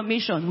Great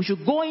Commission. We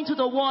should go into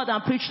the world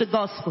and preach the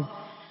gospel.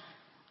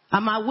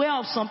 I'm aware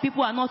of some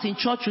people are not in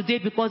church today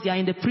because they are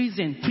in the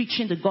prison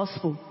preaching the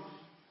gospel.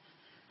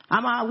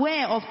 I'm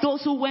aware of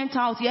those who went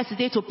out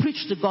yesterday to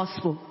preach the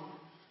gospel.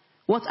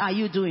 What are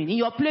you doing? In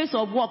your place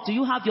of work, do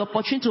you have the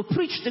opportunity to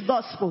preach the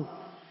gospel?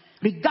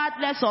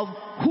 Regardless of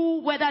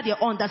whether they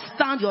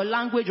understand your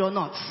language or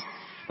not.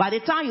 By the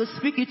time you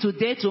speak it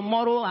today,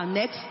 tomorrow, and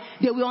next,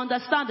 they will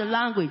understand the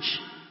language.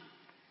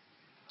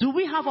 Do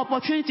we have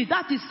opportunity?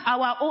 That is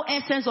our whole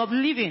essence of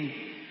living.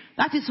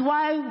 That is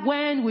why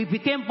when we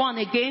became born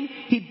again,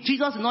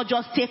 Jesus did not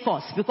just take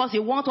us because he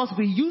wants us to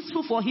be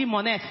useful for him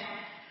on earth.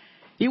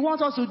 He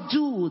wants us to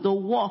do the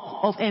work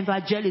of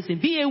evangelism.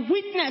 Be a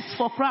witness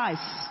for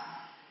Christ.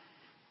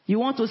 You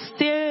want to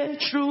stay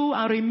true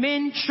and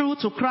remain true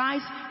to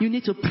Christ, you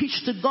need to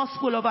preach the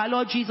gospel of our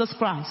Lord Jesus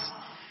Christ.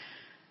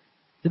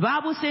 The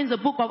Bible says in the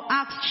book of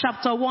Acts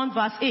chapter 1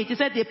 verse 8, it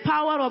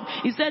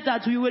said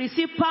that you will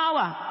receive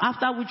power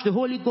after which the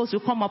Holy Ghost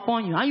will come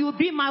upon you. And you will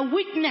be my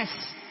witness.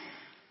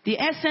 The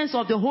essence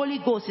of the Holy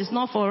Ghost is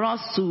not for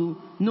us to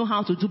know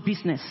how to do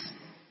business.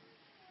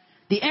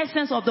 The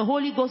essence of the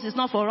Holy Ghost is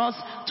not for us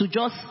to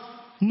just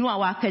know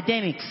our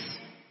academics.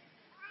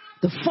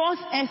 The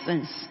first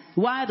essence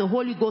why the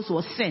Holy Ghost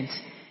was sent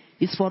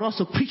is for us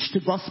to preach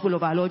the gospel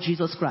of our Lord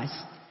Jesus Christ.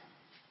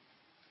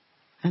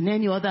 And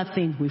any other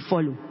thing will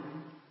follow.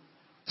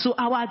 So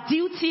our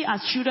duty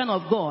as children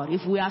of God,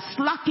 if we are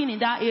slacking in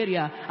that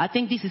area, I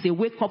think this is a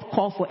wake-up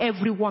call for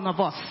every one of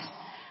us.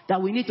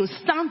 That we need to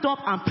stand up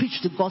and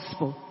preach the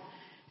gospel.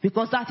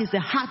 Because that is the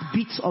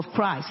heartbeat of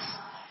Christ.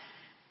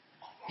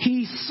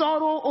 He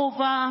sorrow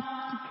over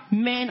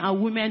men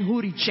and women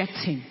who reject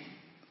him.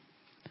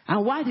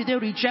 And why did they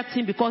reject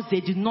him? Because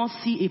they did not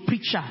see a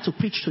preacher to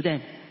preach to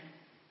them.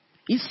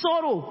 He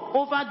sorrow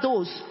over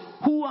those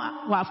who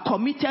have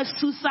committed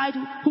suicide,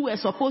 who were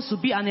supposed to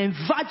be an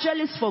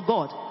evangelist for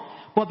God.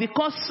 But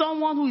because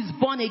someone who is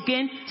born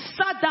again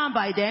sat down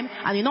by them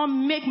and did not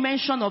make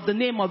mention of the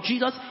name of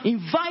Jesus,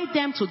 invite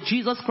them to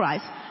Jesus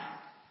Christ,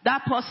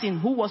 that person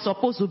who was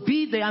supposed to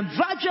be the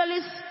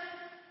evangelist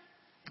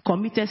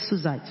committed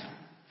suicide.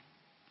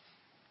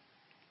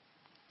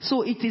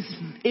 So it is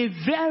a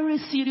very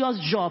serious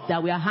job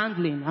that we are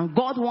handling, and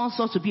God wants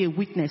us to be a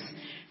witness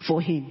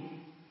for him.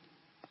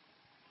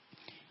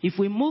 If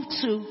we move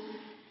to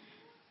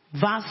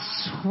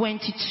verse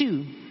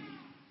 22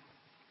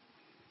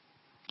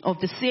 of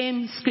the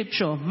same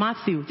scripture,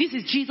 Matthew. This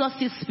is Jesus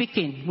still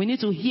speaking. We need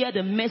to hear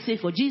the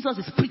message, for Jesus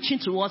is preaching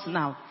to us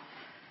now.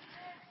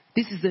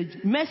 This is the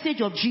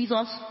message of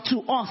Jesus to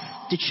us,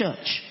 the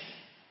church.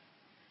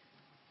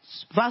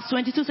 Verse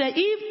 22 says,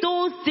 if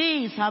those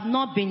days have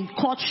not been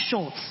cut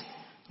short,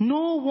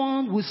 no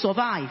one will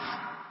survive.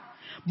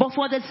 But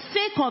for the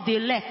sake of the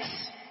elect,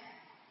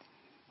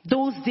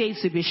 those days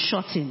will be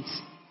shortened.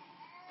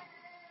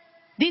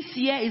 This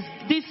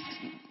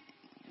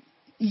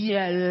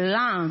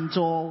land,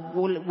 or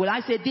will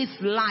I say this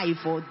life,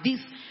 or this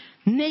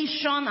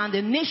nation and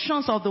the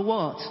nations of the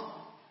world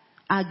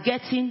are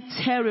getting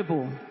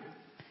terrible.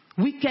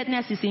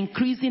 Wickedness is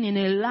increasing in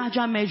a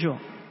larger measure.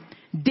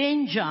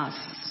 Dangers.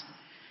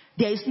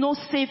 There is no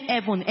safe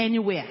haven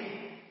anywhere.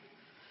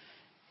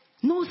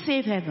 No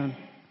safe haven.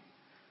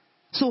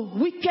 So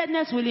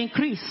wickedness will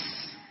increase.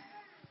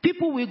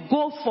 People will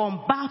go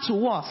from bad to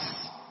worse.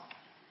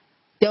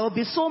 There will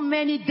be so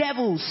many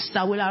devils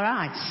that will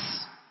arise.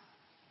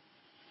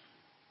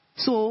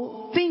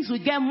 So things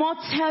will get more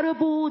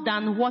terrible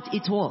than what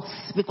it was.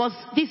 Because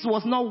this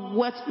was not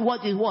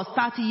what it was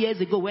 30 years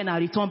ago when I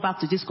returned back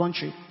to this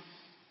country.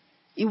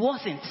 It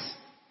wasn't.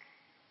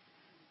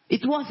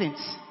 It wasn't.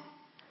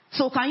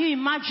 So can you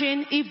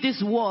imagine if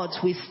this world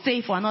will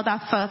stay for another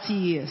 30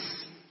 years?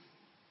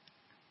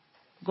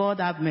 God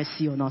have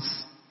mercy on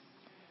us.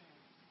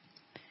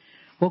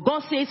 But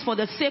God says for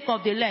the sake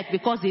of the elect,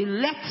 because the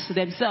elect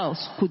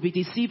themselves could be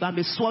deceived and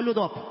be swallowed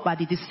up by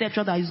the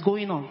deception that is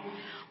going on.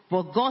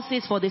 But God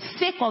says for the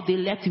sake of the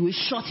elect, He will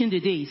shorten the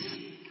days.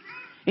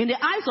 In the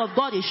eyes of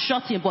God, it's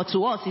shortened, but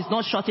to us, it's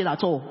not shortened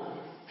at all.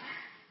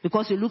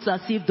 Because it looks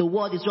as if the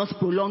world is just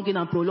prolonging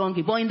and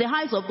prolonging. But in the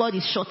eyes of God,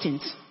 it's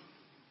shortened.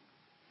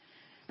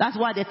 That's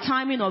why the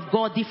timing of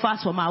God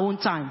differs from our own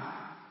time.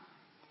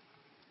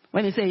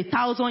 When they say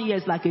 1,000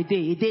 years like a day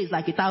is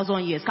like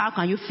 1,000 years. How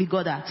can you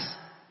figure that?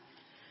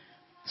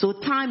 So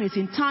time is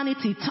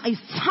eternity.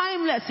 It's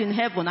timeless in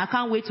heaven. I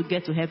can't wait to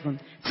get to heaven.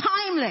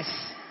 Timeless.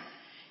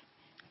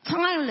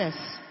 Timeless.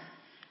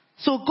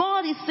 So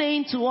God is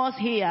saying to us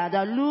here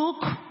that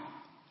look,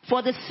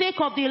 for the sake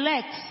of the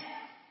elect,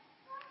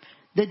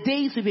 the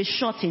days will be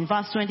shortened.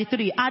 Verse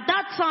 23. At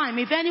that time,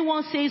 if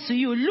anyone says to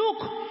you,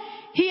 look,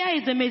 here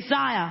is the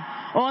Messiah,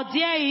 or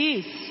there he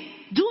is,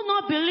 do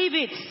not believe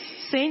it,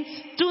 saints.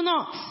 Do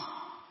not.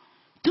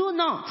 Do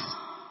not.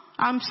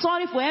 I'm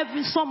sorry for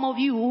some of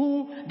you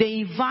who they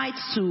invite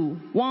to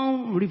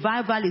one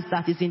revivalist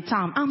that is in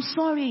town. I'm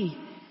sorry.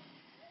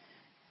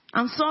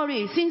 I'm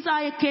sorry. Since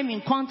I came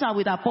in contact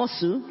with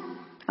Apostle,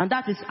 and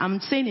that is, I'm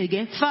saying it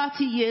again,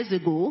 30 years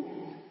ago,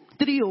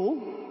 30,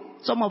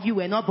 some of you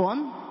were not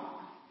born.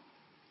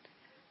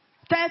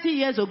 30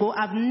 years ago,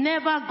 I've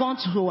never gone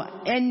to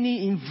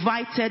any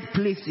invited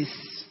places,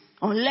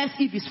 unless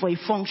if it's for a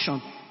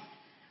function.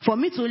 For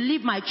me to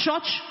leave my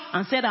church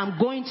and said I'm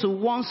going to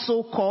one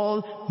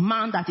so-called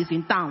man that is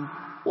in town.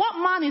 What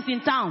man is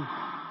in town?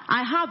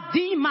 I have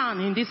the man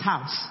in this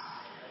house,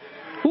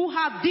 who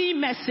have the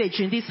message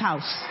in this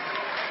house.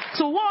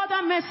 So what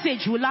other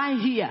message will I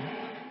hear?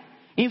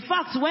 In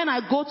fact, when I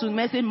go to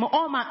message,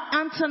 all my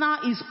antenna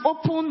is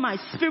open, my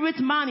spirit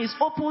man is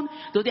open,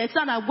 to the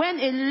extent that when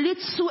a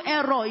little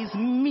error is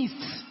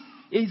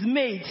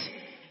made,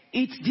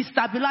 it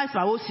destabilizes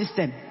our whole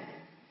system.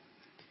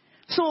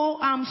 So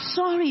I'm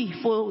sorry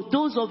for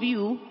those of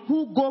you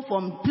who go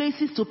from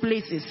places to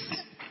places.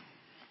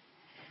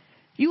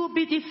 You will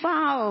be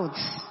defiled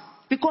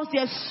because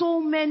there's so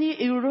many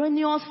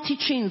erroneous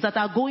teachings that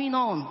are going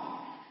on.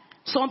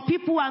 Some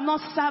people are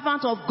not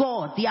servants of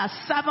God. They are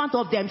servants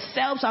of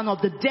themselves and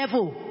of the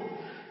devil.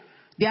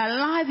 Their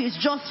life is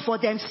just for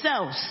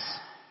themselves.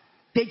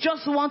 They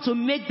just want to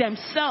make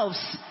themselves.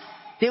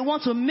 They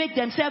want to make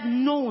themselves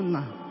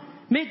known.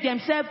 Make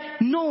themselves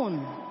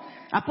known.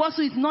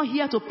 Apostle is not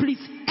here to please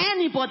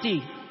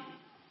anybody.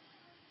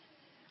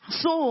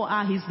 So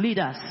are his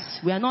leaders.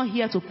 We are not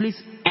here to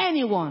please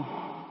anyone,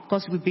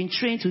 because we've been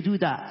trained to do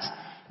that.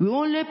 We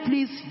only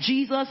please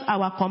Jesus,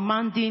 our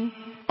commanding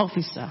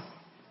officer.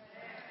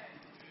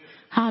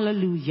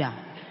 Hallelujah.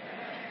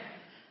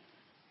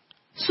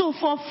 So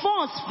for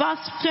false,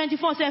 verse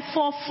 24 says,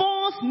 for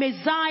false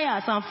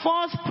messiahs and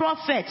false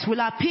prophets will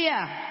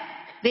appear.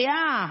 They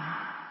are.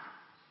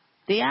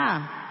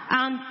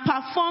 And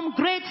perform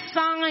great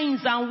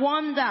signs and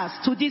wonders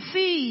to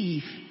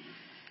deceive.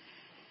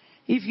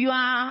 If you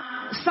are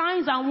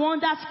signs and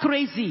wonders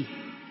crazy,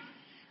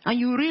 and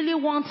you really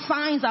want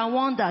signs and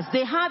wonders,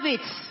 they have it.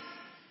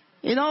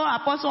 You know,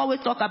 Apostle always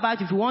talk about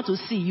if you want to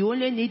see, you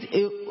only need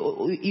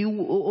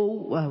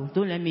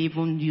don't let me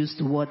even use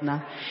the word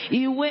now.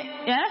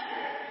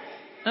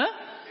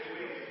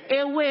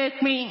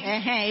 Awake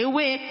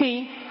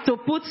me to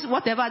put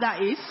whatever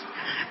that is,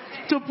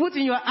 to put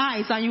in your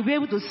eyes, and you'll be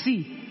able to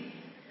see.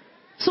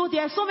 So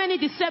there are so many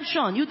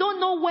deceptions. You don't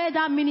know where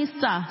that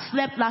minister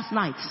slept last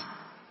night.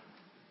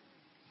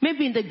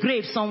 Maybe in the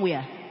grave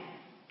somewhere.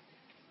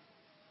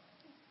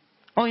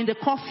 Or in the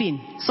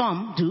coffin.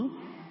 Some do.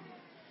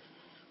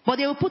 But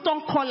they will put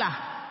on collar.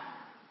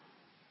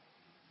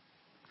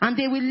 And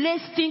they will lay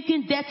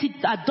stinking, dirty,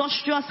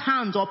 adulterous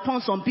hands upon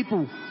some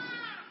people.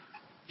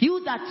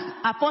 You that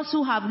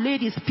apostle have laid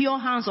his pure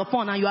hands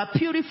upon, and you are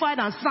purified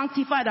and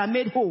sanctified and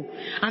made whole.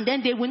 And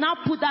then they will now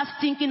put that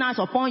stinking hands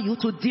upon you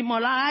to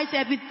demoralize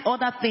every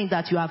other thing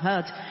that you have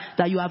heard,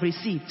 that you have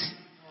received.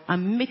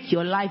 And make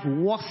your life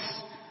worse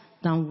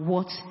than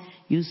what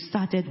you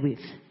started with.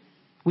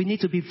 We need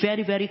to be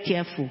very, very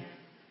careful.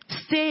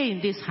 Stay in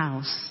this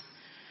house.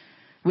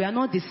 We are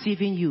not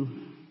deceiving you.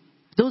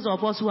 Those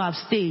of us who have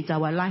stayed,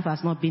 our life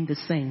has not been the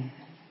same.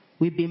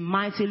 We've been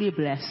mightily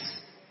blessed.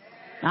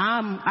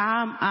 I'm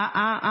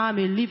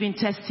a living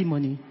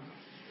testimony.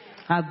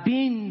 I've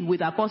been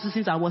with Apostle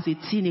since I was a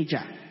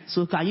teenager.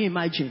 So can you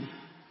imagine?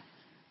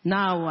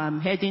 Now I'm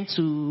heading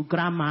to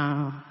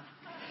grandma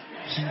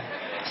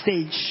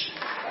stage.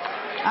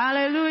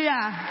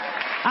 Hallelujah.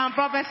 I'm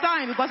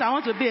prophesying because I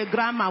want to be a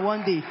grandma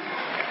one day.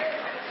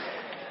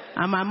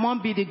 And my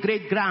mom be the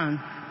great grand.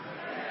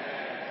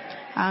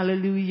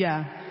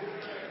 Hallelujah.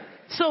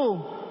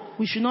 So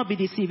we should not be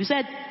deceived. He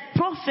said,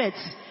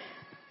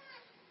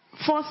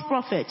 false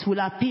prophets will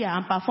appear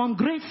and perform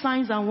great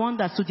signs and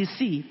wonders to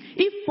deceive,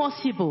 if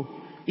possible,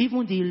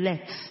 even the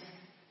elect.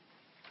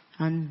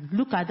 And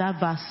look at that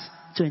verse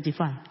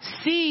 25.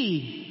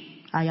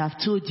 See, I have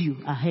told you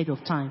ahead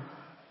of time.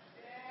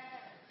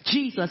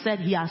 Jesus said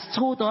he has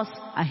told us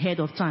ahead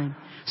of time.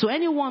 So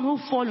anyone who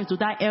falls into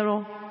that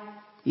error,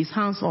 his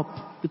hands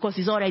up, because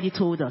he's already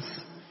told us.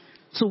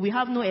 So we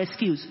have no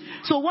excuse.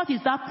 So what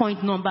is that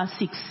point number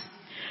 6?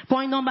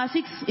 Point number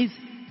 6 is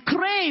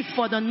crave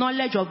for the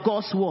knowledge of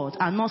God's word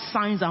and not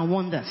signs and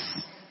wonders.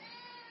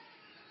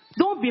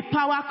 Don't be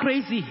power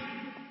crazy.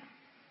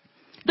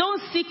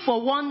 Don't seek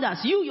for wonders.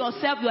 You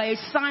yourself, you are a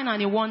sign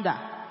and a wonder.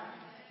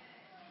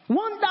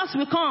 Wonders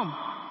will come.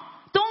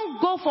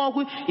 Don't go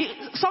for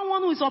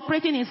someone who is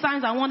operating in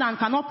signs and wonders and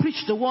cannot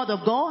preach the word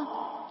of God,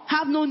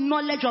 have no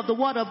knowledge of the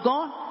word of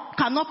God,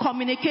 cannot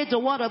communicate the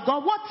word of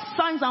God. What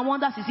signs and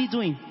wonders is he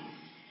doing?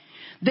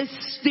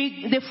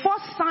 The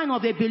first sign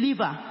of a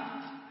believer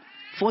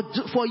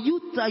for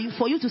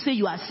you to say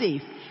you are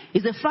saved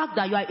is the fact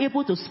that you are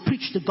able to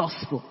preach the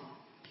gospel.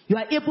 You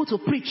are able to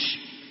preach.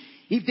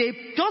 If they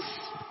just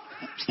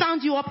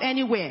stand you up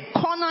anywhere,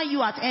 corner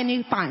you at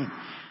any time,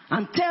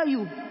 and tell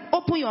you,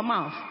 open your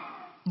mouth,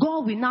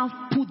 God will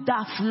now put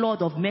that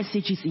flood of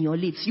messages in your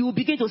lips. You will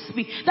begin to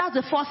speak. That's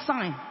the first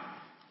sign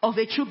of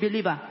a true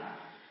believer.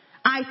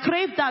 I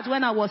craved that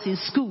when I was in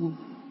school,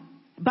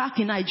 back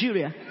in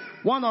Nigeria.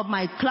 One of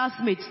my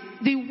classmates,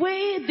 the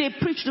way they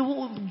preached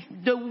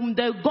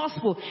the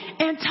gospel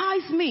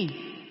enticed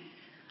me.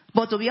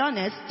 But to be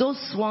honest,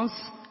 those ones,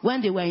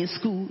 when they were in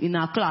school, in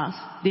our class,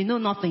 they know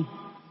nothing.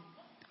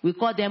 We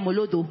call them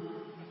Molodo.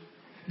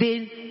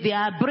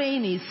 Their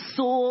brain is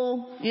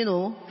so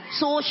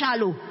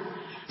shallow.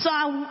 So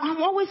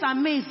I'm always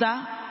amazed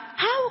that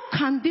how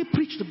can they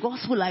preach the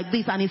gospel like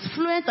this and it's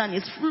fluent and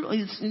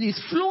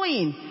it's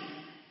flowing?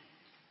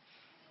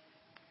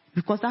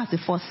 Because that's the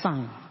first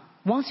sign.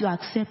 Once you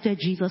accepted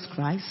Jesus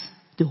Christ,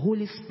 the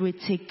Holy Spirit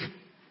take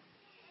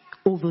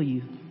over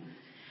you.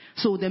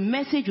 So the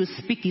message you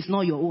speak is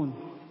not your own.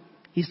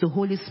 It's the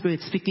Holy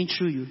Spirit speaking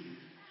through you.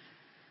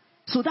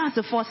 So that's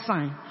the first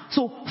sign.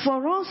 So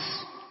for us,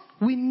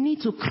 we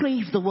need to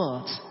crave the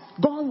word.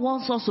 God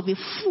wants us to be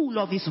full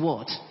of his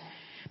word.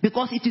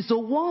 Because it is the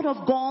word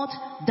of God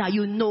that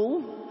you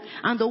know,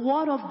 and the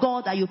word of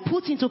God that you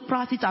put into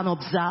practice and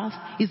observe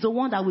is the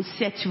one that will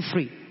set you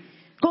free.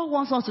 God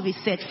wants us to be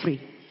set free.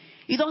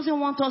 He doesn't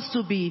want us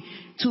to be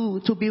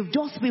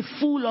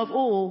full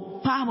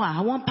of, power.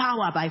 I want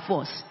power by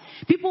force.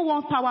 People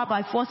want power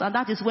by force, and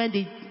that is when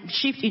they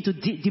shift into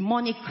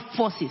demonic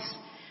forces.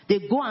 They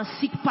go and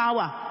seek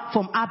power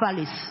from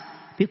herbalists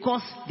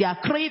because their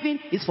craving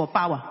is for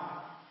power.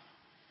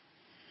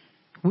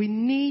 We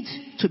need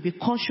to be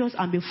cautious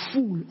and be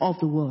full of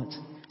the word.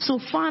 So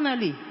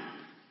finally,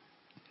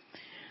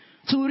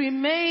 to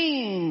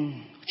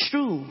remain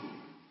true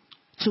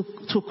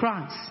to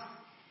Christ,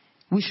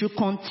 we should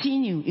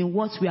continue in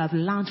what we have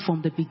learned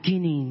from the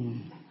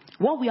beginning.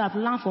 What we have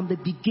learned from the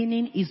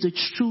beginning is the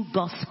true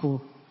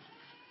gospel.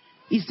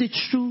 Is the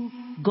true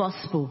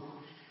gospel.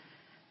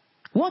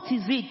 What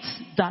is it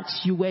that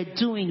you were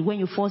doing when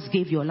you first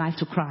gave your life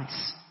to Christ?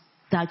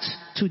 That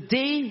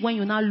today, when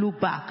you now look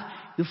back,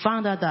 you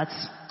found out that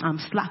I'm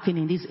slacking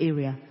in this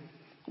area.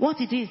 What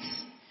it is?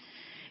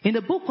 In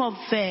the book of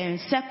 2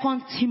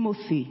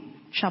 Timothy,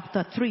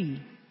 chapter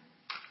 3,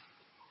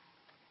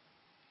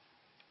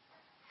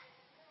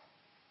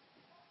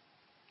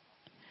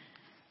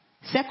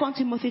 Second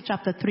Timothy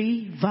chapter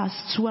 3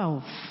 verse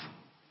 12.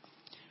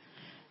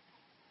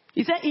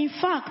 He said, in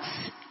fact,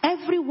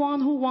 everyone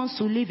who wants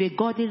to live a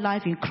godly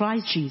life in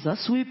Christ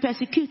Jesus will be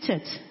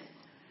persecuted.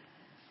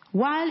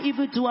 While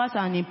evildoers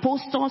and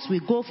impostors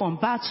will go from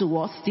bad to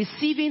worse,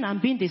 deceiving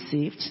and being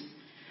deceived.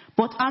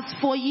 But as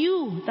for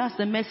you, that's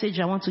the message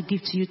I want to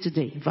give to you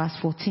today, verse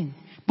 14.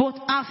 But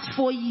as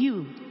for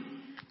you,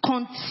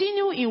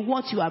 continue in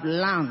what you have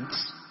learned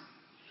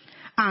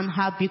and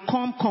have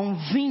become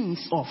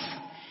convinced of,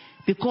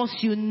 because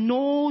you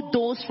know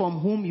those from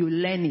whom you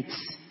learn it.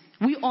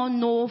 We all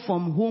know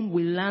from whom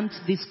we learned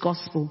this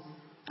gospel.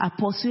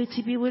 Apostle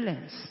T.B.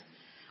 Williams.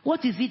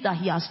 What is it that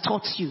he has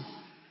taught you?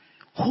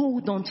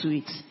 Hold on to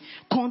it.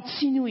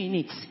 Continue in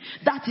it.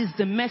 That is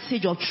the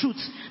message of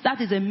truth.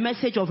 That is the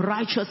message of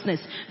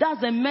righteousness.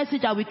 That's the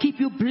message that will keep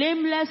you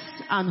blameless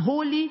and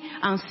holy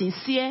and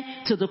sincere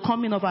to the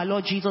coming of our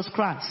Lord Jesus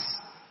Christ.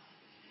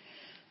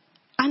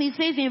 And he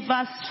says in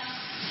verse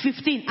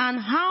 15, and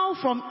how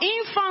from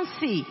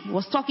infancy, he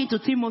was talking to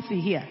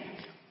Timothy here,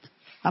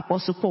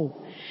 Apostle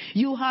Paul,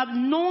 you have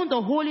known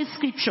the Holy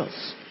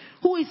Scriptures,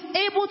 who is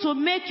able to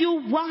make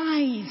you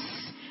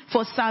wise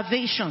for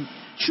salvation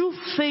through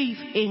faith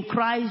in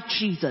Christ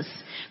Jesus.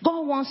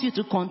 God wants you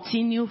to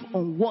continue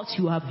on what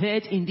you have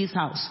heard in this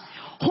house.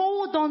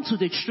 Hold on to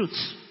the truth.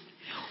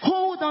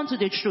 Hold on to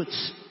the truth.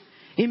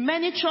 In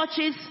many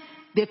churches,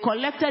 they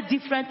collected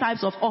different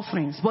types of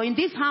offerings. But in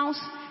this house,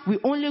 we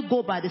only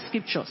go by the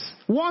scriptures.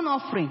 One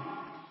offering.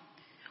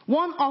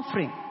 One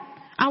offering.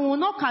 I will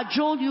not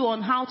cajole you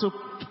on how to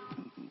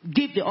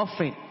give the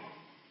offering.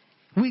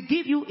 We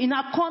give you in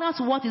accordance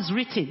to what is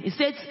written. It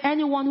says,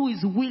 anyone who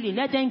is willing,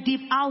 let them give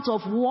out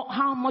of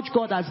how much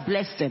God has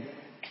blessed them.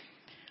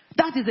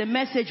 That is the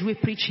message we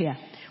preach here.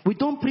 We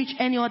don't preach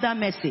any other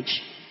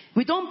message.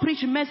 We don't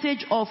preach a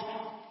message of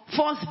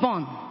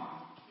firstborn.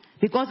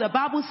 Because the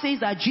Bible says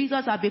that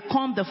Jesus has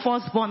become the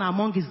firstborn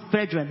among his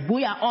brethren.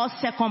 We are all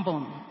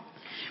secondborn.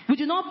 We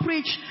do not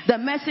preach the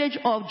message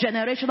of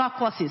generational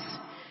curses.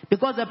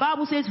 Because the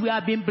Bible says we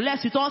have been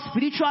blessed with all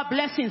spiritual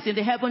blessings in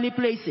the heavenly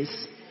places.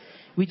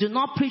 We do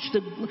not preach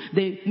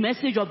the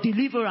message of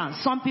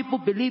deliverance. Some people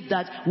believe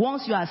that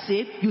once you are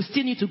saved, you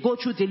still need to go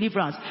through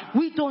deliverance.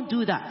 We don't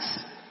do that.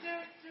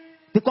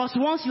 Because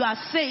once you are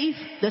saved,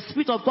 the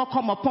Spirit of God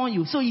come upon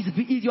you. So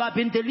you have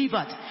been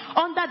delivered.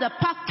 Under the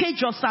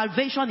package of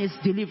salvation is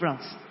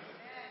deliverance.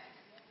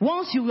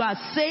 Once you are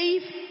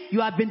saved, you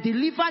have been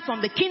delivered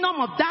from the kingdom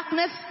of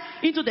darkness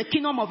into the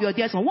kingdom of your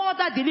dear Son. What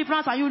other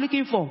deliverance are you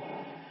looking for?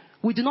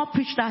 We do not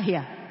preach that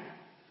here.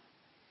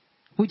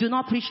 We do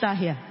not preach that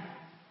here.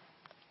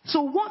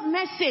 So what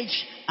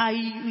message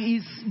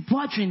is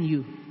bothering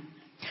you?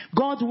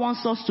 God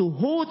wants us to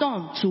hold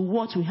on to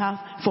what we have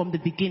from the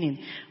beginning.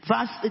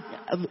 1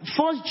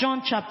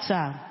 John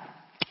chapter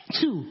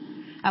 2.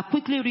 I'll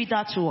quickly read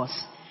that to us.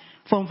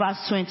 From verse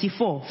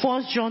 24.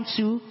 1 John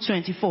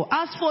 2:24.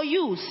 As for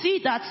you,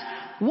 see that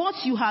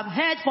what you have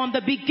heard from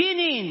the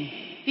beginning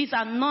is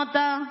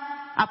another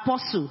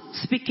apostle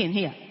speaking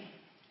here.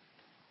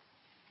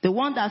 The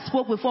one that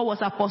spoke before was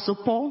Apostle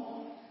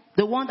Paul.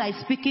 The one that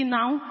is speaking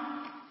now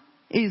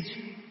is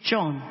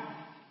John.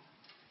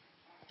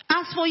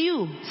 As for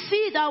you,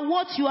 see that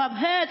what you have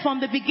heard from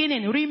the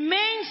beginning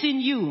remains in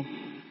you.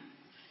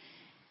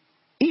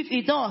 If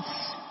it does,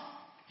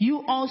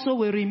 you also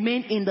will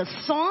remain in the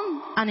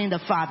Son and in the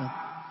Father.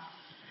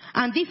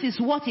 And this is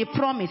what he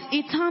promised,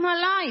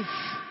 eternal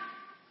life.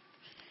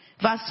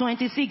 Verse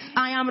 26,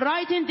 I am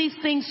writing these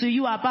things to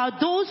you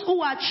about those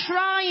who are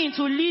trying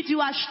to lead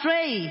you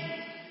astray.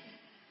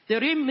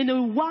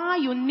 Why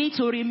you need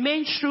to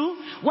remain true,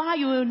 why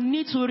you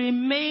need to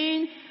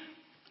remain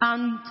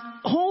and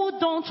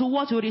hold on to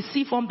what you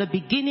received from the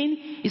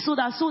beginning is so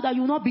that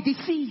you will not be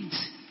deceived.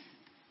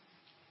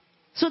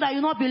 So that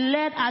you will not be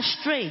led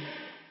astray.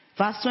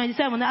 Verse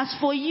 27, as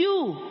for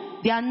you,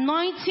 the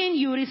anointing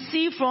you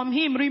receive from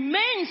him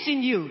remains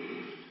in you.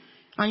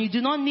 And you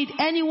do not need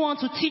anyone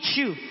to teach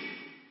you.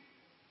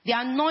 The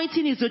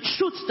anointing is the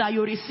truth that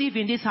you receive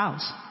in this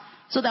house.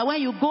 So that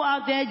when you go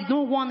out there,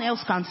 no one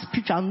else can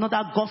preach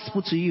another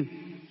gospel to you.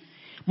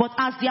 But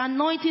as the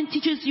anointing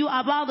teaches you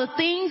about the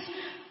things,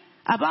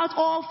 about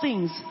all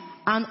things,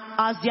 and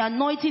as the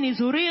anointing is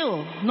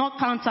real, not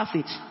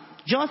counterfeit,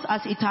 just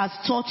as it has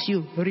taught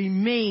you,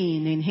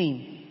 remain in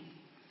him.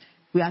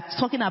 We are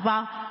talking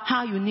about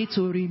how you need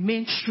to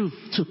remain true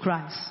to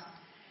Christ.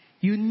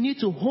 You need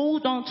to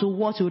hold on to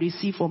what you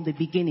received from the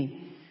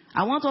beginning.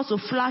 I want us to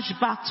flash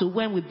back to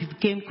when we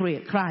became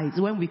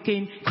Christ, when we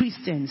became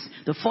Christians.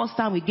 The first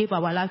time we gave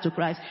our life to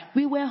Christ,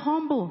 we were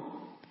humble.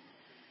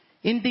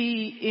 In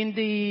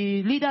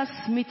the leaders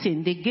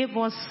meeting, they gave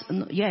us,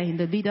 in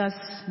the leaders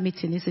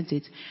meeting, isn't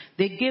it?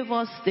 They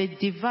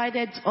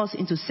divided us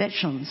into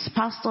sections.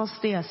 Pastors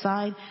stay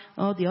aside,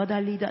 all the other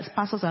leaders,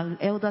 pastors and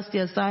elders stay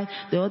aside,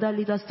 the other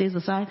leaders stays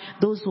aside,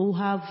 those who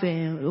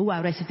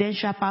are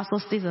residential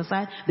pastors stays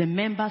aside, the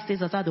members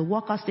stays aside, the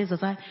workers stays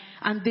aside.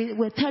 And they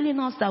were telling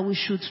us that we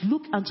should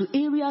look into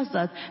areas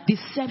that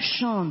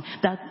deception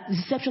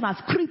has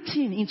crept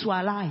into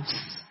our lives.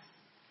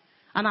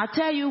 And I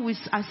tell you,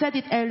 I said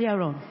it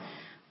earlier on,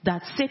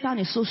 that Satan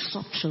is so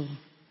subtle.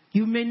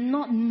 You may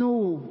not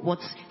know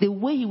what's the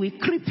way he will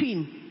creep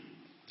in.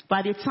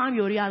 By the time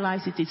you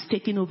realize it, it's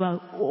taking over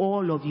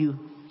all of you.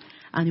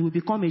 And it will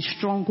become a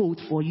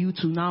stronghold for you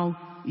to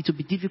now, it will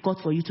be difficult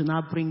for you to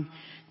now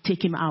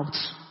take him out.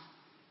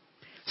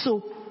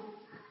 So,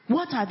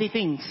 what are the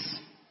things?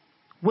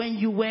 When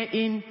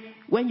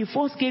you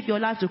first gave your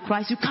life to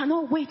Christ, you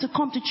cannot wait to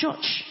come to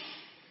church.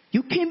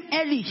 You came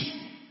early.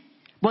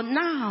 But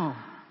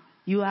now,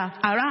 you have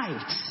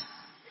arrived.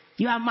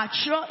 You are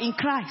mature in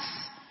Christ.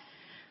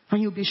 And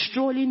you'll be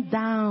strolling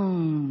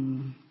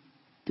down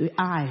the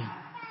aisle.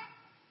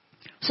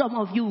 Some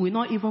of you will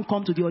not even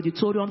come to the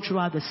auditorium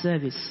throughout the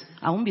service.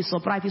 I won't be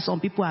surprised if some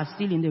people are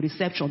still in the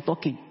reception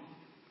talking.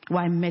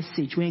 Why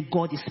message when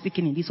God is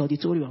speaking in this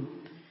auditorium?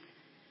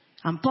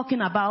 I'm talking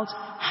about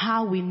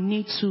how we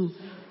need to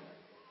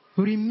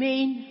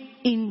remain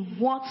in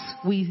what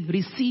we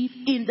receive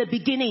in the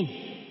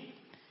beginning.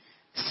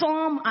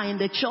 Some are in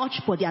the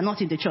church, but they are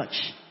not in the church.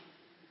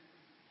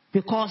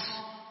 Because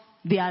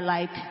they are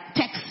like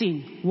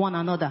texting one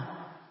another.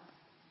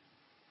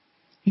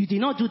 You did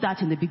not do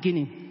that in the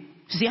beginning.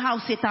 See how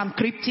Satan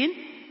crept in?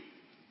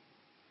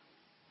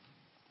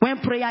 When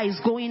prayer is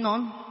going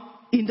on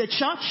in the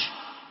church,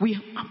 we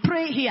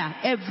pray here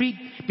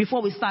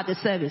before we start the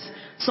service.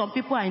 Some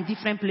people are in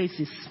different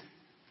places.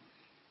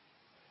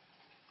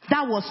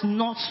 That was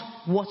not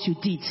what you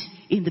did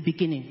in the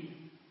beginning.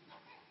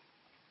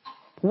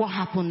 What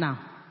happened now?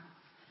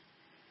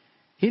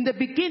 In the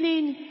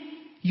beginning,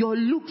 your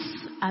looks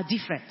are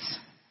different.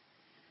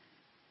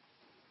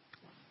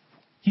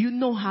 You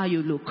know how you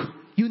look.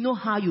 You know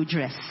how you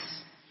dress.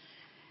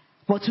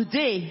 But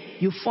today,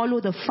 you follow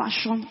the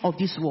fashion of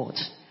this world.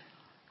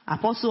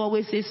 Apostle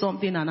always says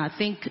something, and I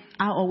think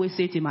I always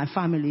say it in my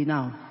family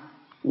now.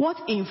 What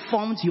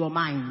informed your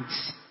mind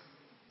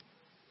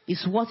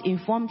is what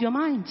informed your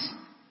mind.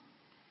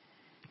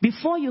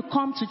 Before you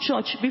come to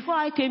church, before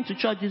I came to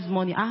church this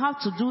morning, I have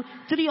to do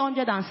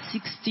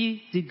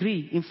 360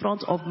 degrees in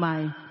front of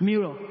my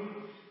mirror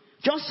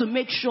just to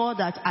make sure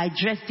that I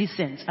dress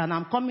decent. And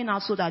I'm coming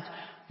out so that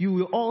you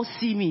will all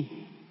see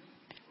me.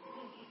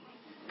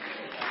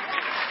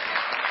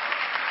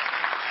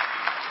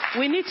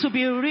 We need to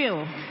be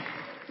real.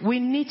 We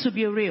need to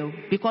be real.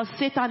 Because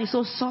Satan is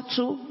so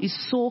subtle, is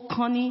so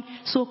cunning,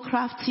 so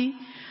crafty.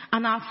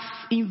 And I've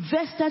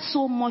invested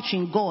so much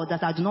in God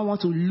that I do not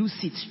want to lose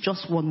it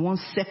just for 1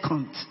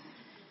 second.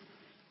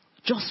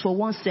 Just for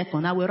 1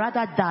 second. I would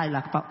rather die,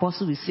 like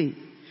Apostle will say.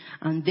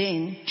 And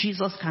then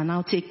Jesus can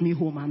now take me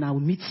home and I will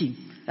meet him.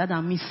 Rather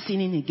than me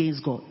sinning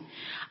against God.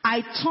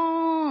 I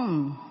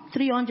turn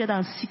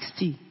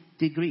 360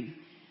 degrees.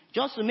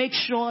 Just to make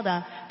sure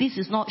that this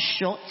is not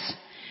short.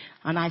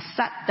 And I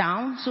sat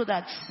down so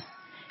that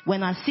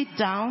when I sit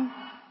down,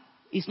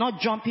 it's not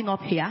jumping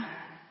up here.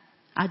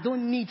 I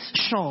don't need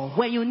shawl.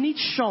 When you need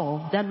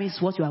shawl, that means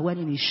what you are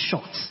wearing is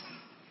short.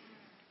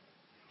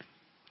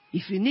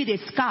 If you need a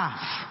scarf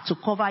to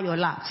cover your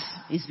laps,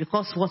 it's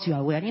because what you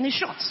are wearing is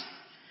short.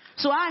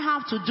 So I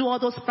have to do all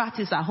those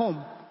practice at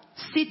home.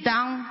 Sit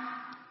down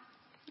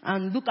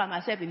and look at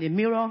myself in the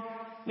mirror.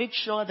 Make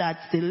sure that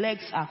the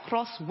legs are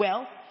crossed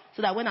well.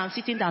 So that when I'm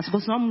sitting down,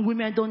 because some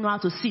women don't know how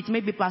to sit.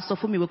 Maybe Pastor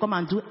Fumi will come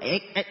and do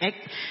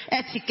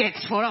etiquette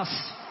for us.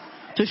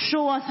 To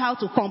show us how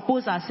to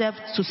compose ourselves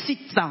to sit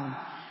down.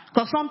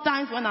 Because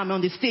sometimes when I'm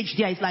on the stage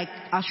there, it's like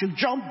I should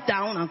jump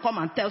down and come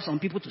and tell some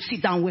people to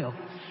sit down well.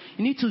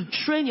 You need to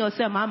train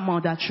yourself. My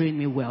mother trained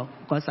me well.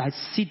 Because I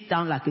sit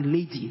down like a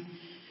lady.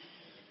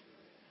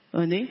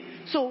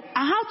 So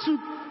I have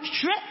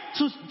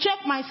to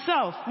check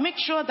myself. Make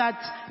sure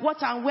that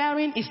what I'm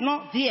wearing is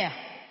not there.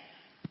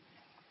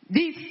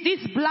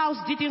 This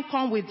blouse didn't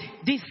come with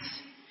this.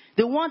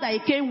 The one that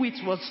it came with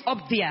was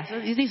up there. So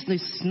this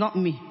is not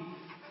me.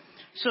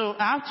 So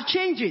I have to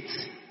change it.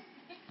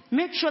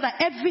 Make sure that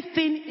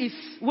everything is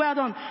well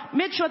done.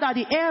 Make sure that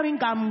the earring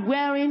I'm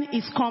wearing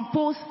is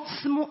composed,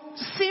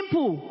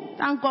 simple.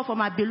 Thank God for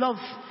my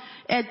beloved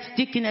Ed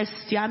Dickiness,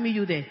 Tiami,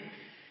 you there.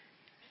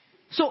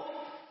 So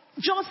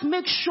just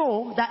make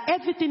sure that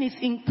everything is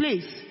in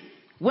place.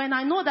 When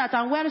I know that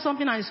I'm wearing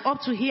something that is up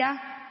to here,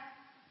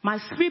 my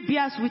spirit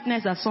bears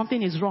witness that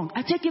something is wrong.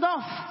 I take it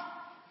off.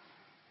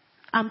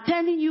 I'm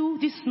telling you,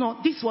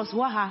 this was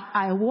what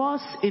I was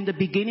in the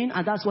beginning,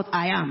 and that's what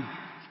I am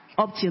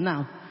up till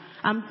now.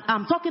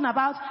 I'm talking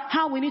about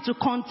how we need to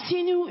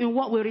continue in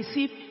what we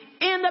received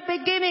in the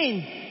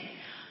beginning.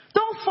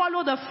 Don't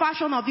follow the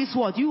fashion of this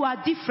world. You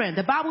are different.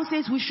 The Bible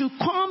says we should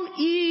come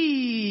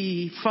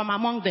ye from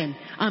among them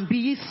and be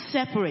ye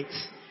separate.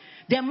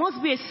 There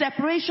must be a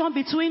separation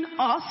between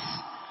us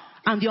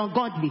and the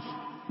ungodly.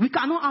 We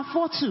cannot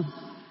afford to.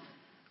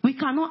 We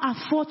cannot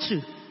afford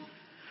to.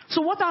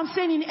 So what I'm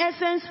saying in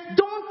essence,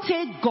 don't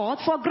take God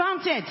for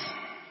granted.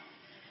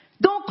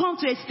 Don't come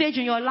to a stage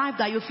in your life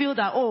that you feel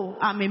that, oh,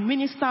 I'm a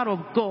minister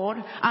of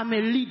God, I'm a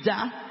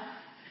leader,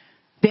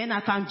 then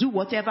I can do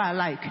whatever I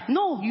like.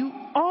 No,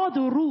 all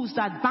the rules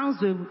that bounds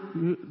the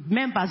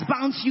members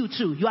bounds you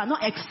too. You are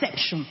not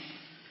exception.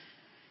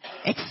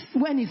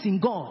 When it's in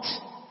God.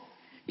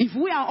 If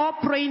we are all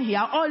praying here,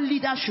 all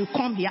leaders should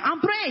come here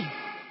and pray.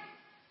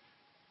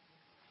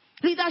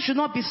 Leaders should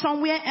not be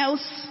somewhere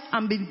else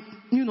and be,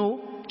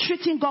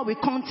 treating God with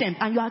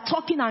contempt, and you are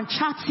talking and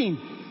chatting.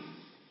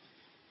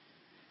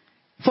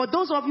 For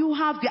those of you who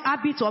have the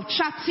habit of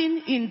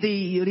chatting in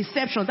the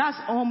reception, that's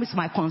almost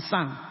my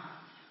concern.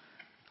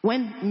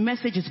 When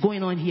message is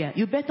going on here,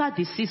 you better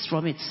desist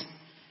from it.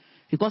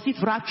 Because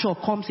if rapture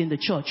comes in the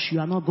church, you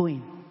are not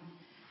going.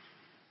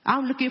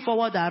 I'm looking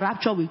forward that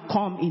rapture will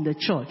come in the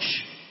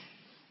church.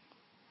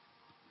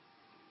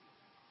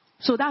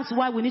 So that's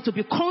why we need to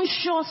be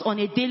conscious on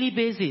a daily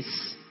basis.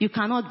 You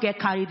cannot get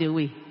carried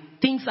away.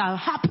 Things are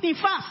happening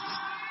fast.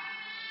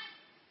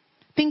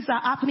 Things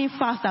are happening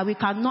fast that we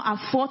cannot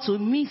afford to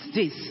miss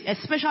this.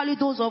 Especially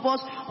those of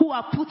us who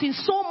are putting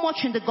so much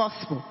in the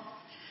gospel.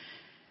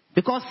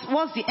 Because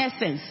what's the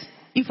essence?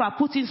 If I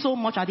put in so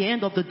much, at the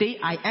end of the day,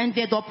 I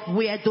ended up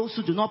where those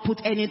who do not put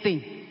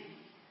anything.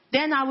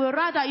 Then I will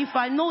rather, if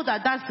I know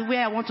that that's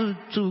where I want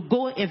to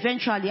go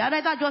eventually, I'd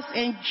rather just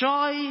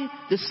enjoy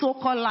the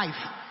so-called life,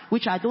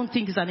 which I don't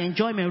think is an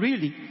enjoyment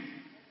really.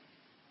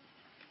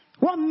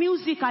 What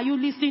music are you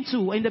listening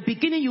to? In the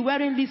beginning you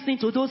weren't listening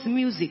to those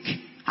music.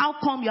 How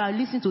come you are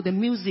listening to the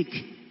music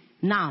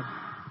now?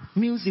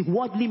 Music,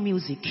 worldly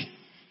music.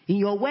 In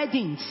your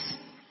weddings,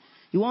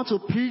 you want to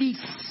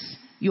please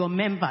your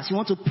members. You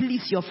want to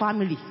please your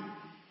family.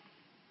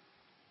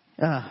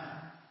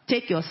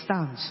 Take your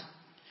stance.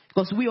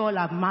 Because we all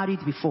have married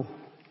before.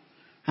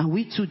 And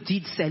we too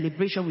did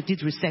celebration, we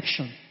did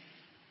reception.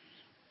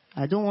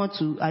 I don't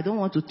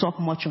want to talk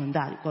much on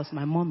that because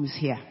my mom is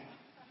here.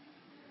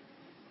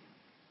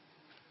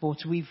 But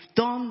we've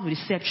done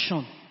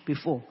reception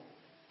before.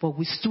 But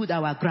we stood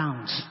our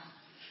ground.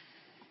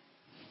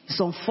 It's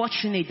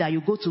unfortunate that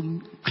you go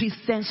to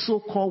Christian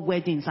so-called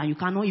weddings and you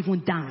cannot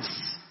even dance.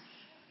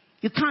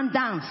 You can't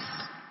dance.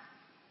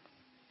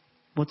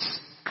 But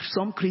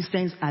some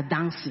Christians are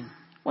dancing.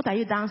 What are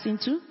you dancing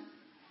to?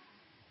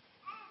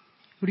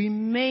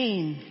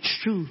 Remain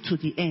true to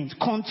the end.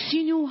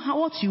 Continue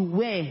what you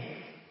were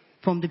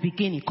from the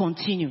beginning.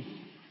 Continue.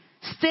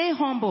 Stay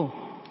humble.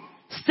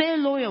 Stay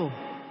loyal.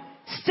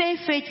 Stay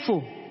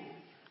faithful.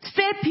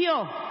 Stay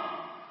pure.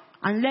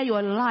 And let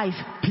your life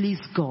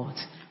please God.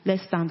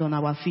 Let's stand on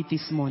our feet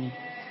this morning.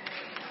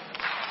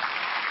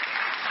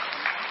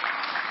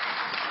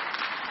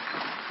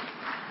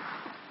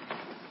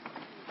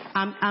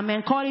 I'm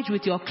encouraged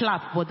with your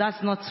clap, but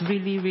that's not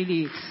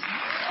really it.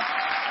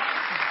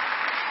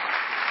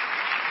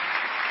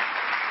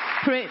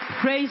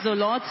 Praise the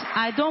Lord.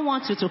 I don't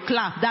want you to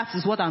clap. That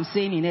is what I'm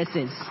saying in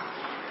essence.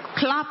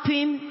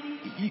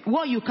 Clapping,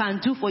 what you can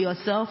do for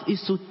yourself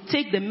is to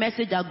take the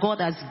message that God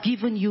has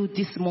given you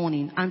this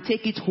morning and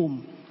take it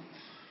home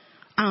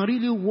and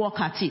really work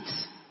at it.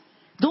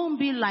 Don't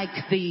be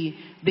like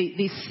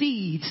the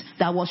seed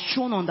that was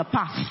sown on the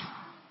path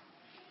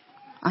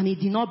and it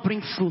did not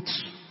bring fruit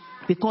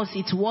because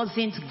it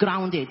wasn't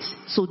grounded.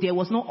 So there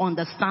was no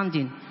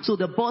understanding. So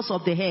the birds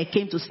of the air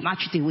came to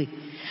snatch it away.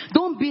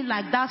 Don't be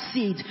like that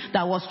seed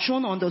that was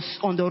sown on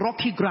the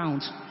rocky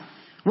ground.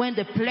 When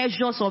the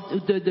pleasures of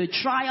the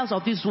trials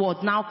of this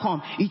world now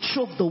come, it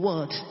choked the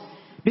word.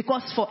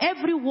 Because for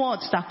every word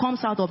that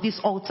comes out of this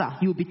altar,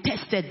 you'll be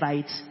tested by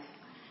it.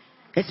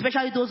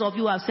 Especially those of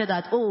you who have said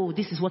that, oh,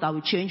 this is what I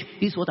will change,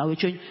 this is what I will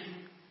change.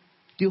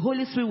 The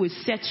Holy Spirit will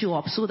set you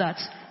up so that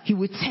He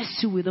will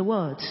test you with the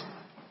word.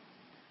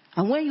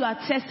 And when you are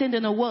testing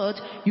in the word,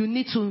 you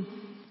need to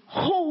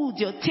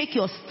take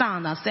your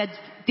stand and said,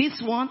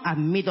 this one, I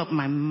made up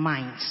my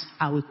mind.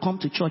 I will come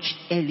to church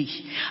early.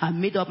 I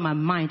made up my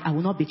mind. I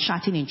will not be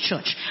chatting in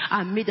church.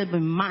 I made up my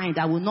mind.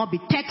 I will not be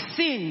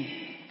texting.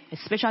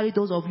 Especially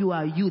those of you who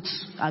are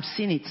youths. I've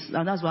seen it.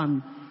 And that's why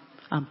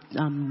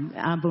I'm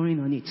hammering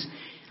on it.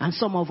 And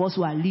some of us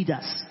who are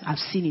leaders, I've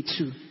seen it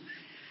too.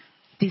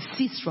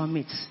 Desist from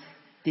it.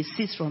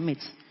 Desist from it.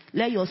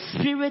 Let your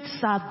spirit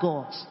serve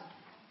God.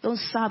 Don't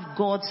serve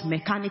God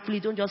mechanically.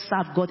 Don't just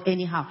serve God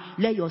anyhow.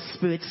 Let your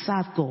spirit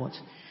serve God.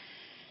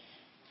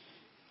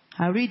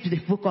 I read the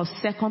book of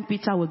 2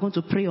 Peter. We're going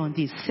to pray on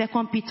this.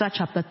 2 Peter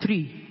chapter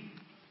 3,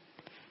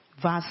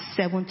 verse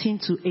 17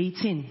 to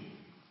 18.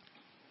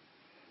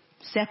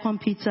 2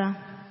 Peter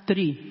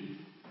 3,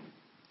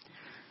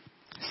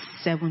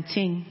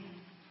 17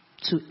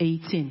 to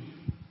 18.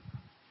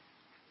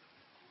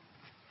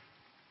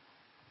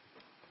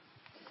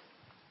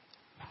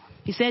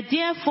 He said,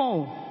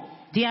 therefore,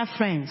 dear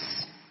friends,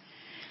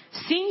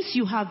 since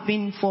you have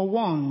been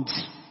forewarned,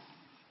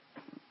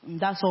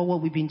 that's all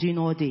what we've been doing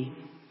all day.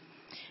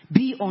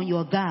 Be on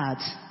your guard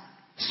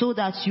so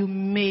that you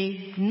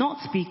may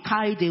not be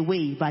carried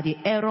away by the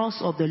errors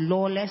of the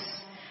lawless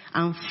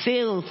and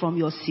fail from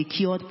your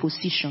secured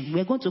position.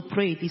 We're going to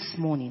pray this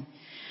morning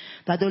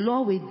that the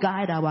Lord will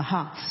guide our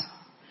hearts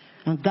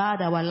and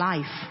guide our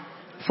life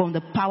from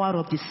the power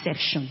of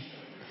deception.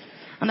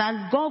 And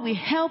that God will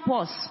help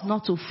us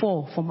not to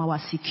fall from our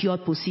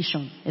secured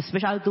position,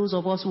 especially those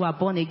of us who are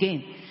born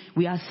again.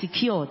 We are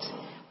secured.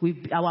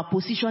 Our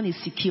position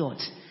is secured.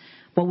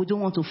 But we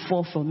don't want to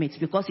fall from it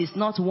because it's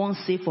not once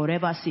saved,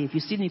 forever saved. You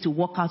still need to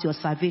work out your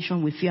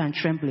salvation with fear and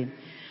trembling.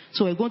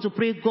 So we're going to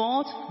pray,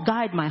 God,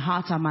 guide my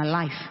heart and my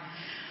life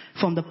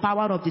from the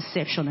power of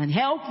deception and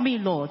help me,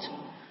 Lord,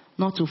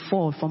 not to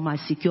fall from my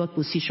secured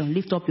position.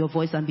 Lift up your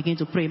voice and begin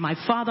to pray. My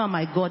Father,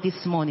 my God,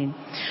 this morning,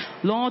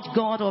 Lord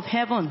God of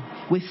heaven,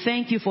 we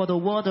thank you for the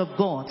word of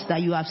God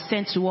that you have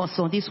sent to us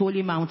on this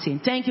holy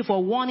mountain. Thank you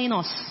for warning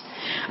us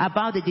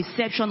about the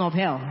deception of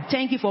hell.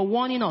 Thank you for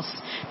warning us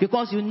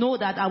because you know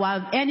that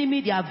our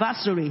enemy, the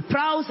adversary,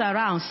 prowls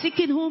around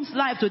seeking whom's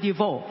life to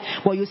devour.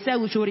 But you said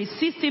we should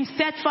resist him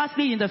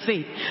steadfastly in the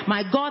faith.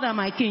 My God and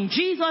my King,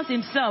 Jesus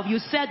himself, you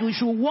said we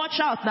should watch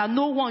out that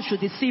no one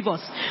should deceive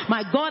us.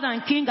 My God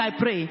and King, I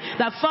pray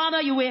that Father,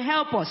 you will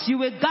help us. You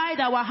will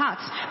guide our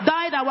hearts,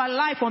 guide our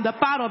life from the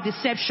power of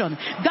deception,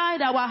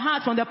 guide our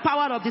heart from the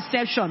power of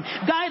deception,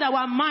 guide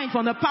our mind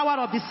from the power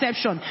of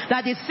deception,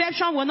 that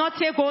deception will not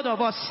take hold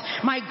of us.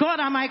 My God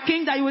and my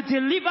King, that you will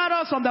deliver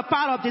us from the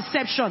power of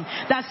deception.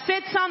 That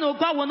Satan, oh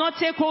God, will not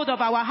take hold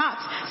of our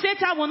hearts.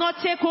 Satan will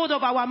not take hold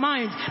of our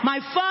minds. My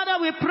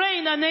Father, we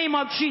pray in the name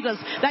of Jesus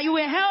that you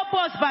will help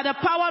us by the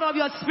power of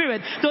your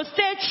Spirit to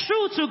stay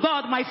true to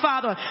God, my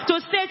Father. To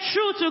stay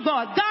true to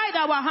God. Guide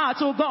our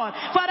hearts, oh God.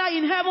 Father,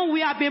 in heaven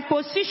we have been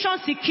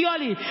positioned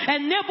securely.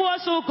 Enable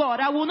us, oh God,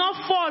 I will not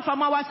fall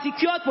from our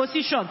secured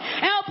position.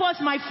 Help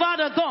us, my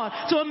Father God,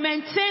 to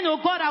maintain,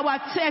 oh God,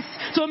 our test,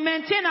 to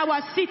maintain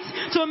our seats,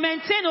 to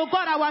maintain, oh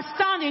God, our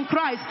stand in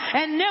Christ.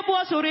 Enable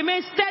us to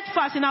remain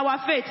steadfast in our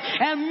faith.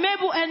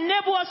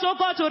 Enable us, oh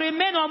God, to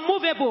remain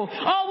unmovable,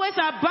 always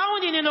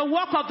abounding in the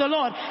work of the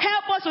Lord.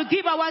 Help us to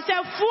give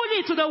ourselves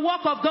fully to the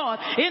work of God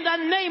in the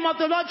name of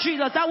the Lord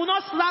Jesus. I will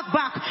not slack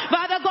back.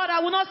 Father God, I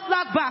will not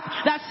slack back.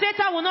 That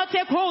Satan will not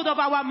take hold of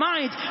our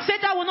minds.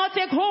 Satan will not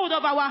take hold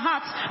of our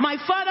hearts. My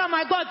Father,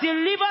 my God,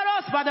 deliver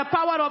us by the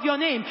power of your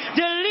name.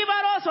 Deliver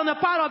us from the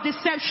power of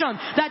deception.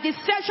 That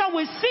deception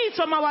will cease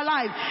from our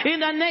life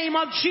in the name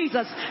of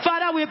Jesus.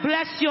 Father, we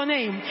bless your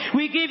name.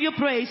 We give you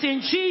praise.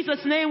 In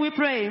Jesus' name we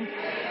pray.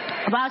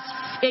 Verse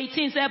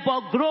 18 said,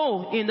 but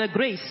grow in the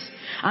grace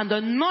and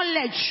the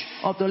knowledge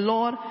of the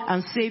Lord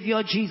and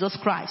Savior Jesus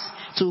Christ,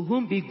 to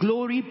whom be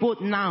glory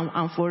both now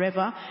and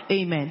forever.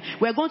 Amen.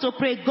 We're going to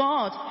pray,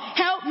 God,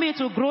 help me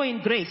to grow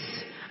in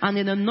grace and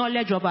in the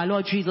knowledge of our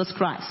Lord Jesus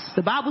Christ.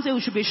 The Bible says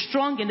we should be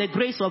strong in the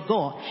grace of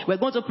God. We're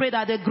going to pray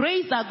that the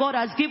grace that God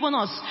has given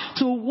us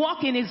to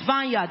walk in His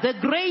vineyard, the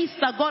grace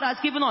that God has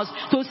given us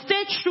to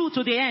stay true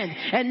to the end,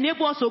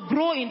 enable us to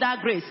grow in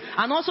that grace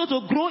and also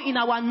to grow in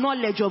our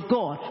knowledge of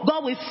God.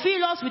 God will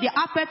fill us with the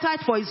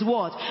appetite for His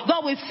word.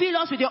 God will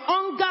fill us with the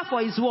hunger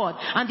for His word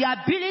and the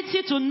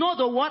ability to know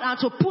the word and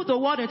to put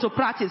the word into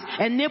practice.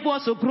 Enable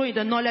us to grow in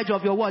the knowledge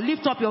of your word.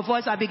 Lift up your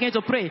voice and begin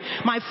to pray.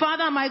 My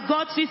Father, my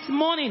God, this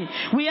morning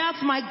we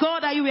ask, my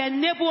God, that you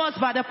enable us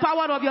by the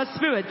power of your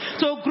Spirit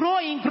to grow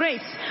in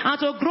grace and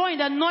to grow in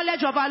the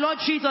knowledge of our Lord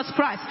Jesus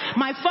Christ.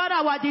 My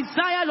Father, our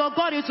desire, Lord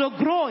God, is to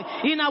grow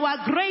in our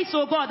grace,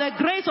 oh God, the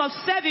grace of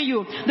serving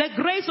you, the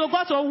grace, oh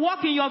God, to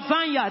walk in your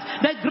vineyard,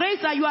 the grace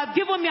that you have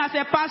given me as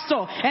a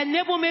pastor.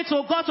 Enable me,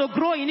 to God, to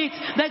grow in it.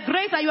 The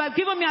grace that you have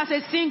given me as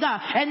a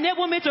singer,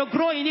 enable me to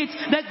grow in it.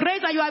 The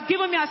grace that you have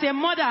given me as a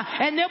mother,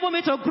 enable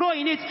me to grow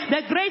in it.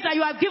 The grace that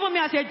you have given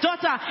me as a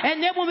daughter,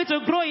 enable me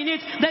to grow in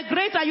it. The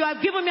grace that you have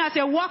given me as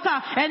a worker,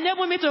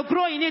 enable me to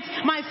grow in it.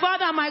 My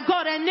Father, my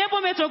God,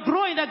 enable me to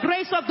grow in the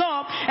grace of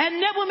God.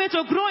 Enable me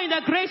to grow in the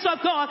grace of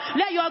God.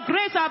 Let your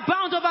grace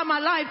abound over my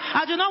life.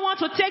 I do not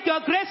want to take your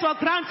grace for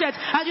granted.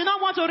 I do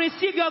not want to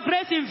receive your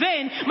grace in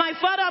vain. My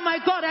Father, my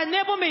God,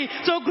 enable me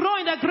to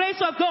grow in the grace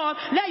of God.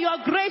 Let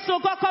your grace,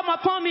 oh God, come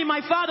upon me,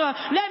 my Father.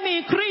 Let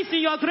me increase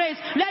in your grace.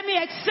 Let me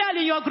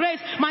excel in your grace.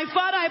 My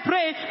Father, I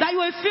pray that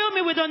you will fill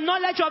me with the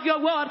knowledge of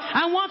your word.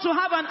 I want to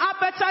have an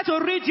appetite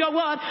to read your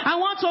word. I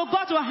want, oh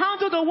God, to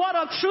handle the word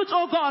of truth,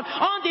 oh God,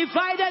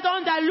 undivided,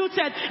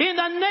 undiluted, in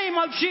the name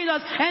of Jesus.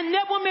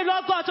 Enable me,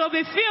 Lord God, to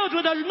be filled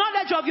with the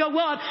knowledge of your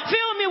word.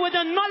 Fill me with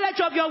the knowledge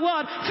of your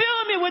word.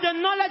 Fill me with the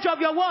knowledge of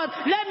your word.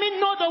 Let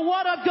me know the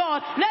word of God.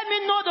 Let me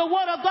know the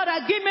word of God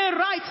and give me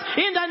right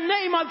in the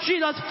name of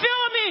Jesus.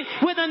 Fill me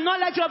with the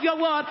knowledge of your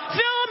word.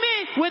 Fill me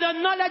with the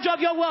knowledge of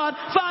your word.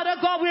 Father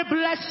God, we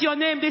bless your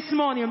name this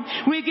morning.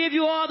 We give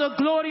you all the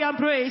glory and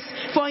praise,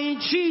 for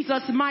in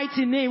Jesus'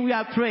 mighty name we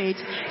have prayed.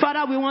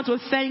 Father, we want to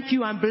thank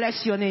you and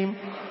bless your name.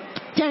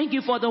 Thank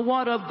you for the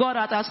word of God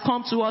that has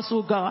come to us,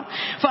 oh God.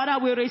 Father,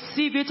 we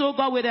receive it, oh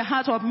God, with a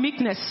heart of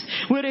meekness.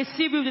 We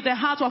receive it with a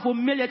heart of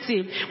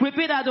humility. We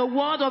pray that the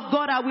word of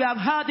God that we have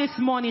heard this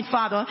morning,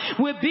 Father,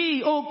 will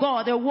be, oh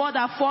God, a word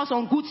that falls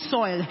on good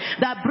soil,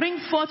 that brings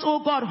forth,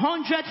 oh God,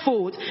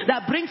 100-fold,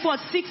 that brings forth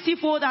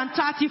 60-fold and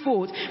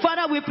 30-fold.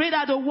 Father, we pray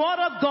that the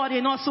word of God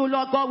in us, oh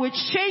Lord God, will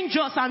change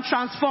us and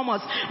transform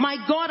us. My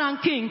God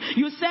and King,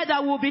 you said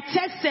that we'll be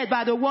tested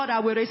by the word that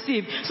we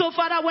receive. So,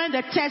 Father, when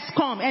the tests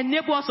come,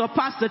 enable us to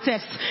pass the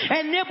test.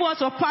 Enable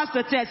us to pass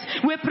the test.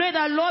 We pray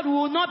that, Lord, we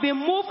will not be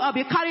moved or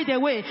be carried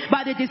away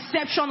by the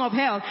deception of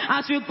hell.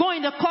 As we go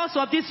in the course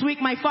of this week,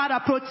 my Father,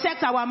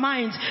 protect our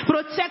minds,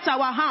 protect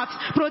our hearts,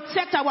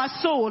 protect our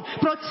soul,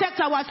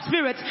 protect our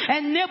spirit.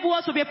 Enable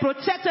us to be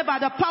protected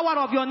by the power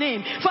of your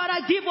name.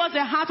 Father, give us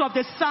a heart of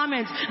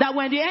discernment, that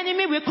when the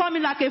enemy will come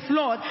in like a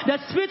flood, the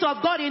Spirit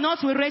of God in us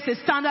will raise a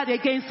standard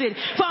against it.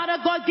 Father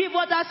God, give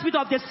us that spirit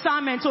of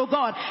discernment, oh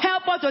God.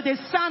 Help us to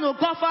discern, oh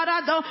God, Father,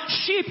 the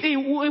sheep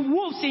in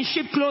wolves in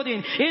sheep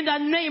clothing, in the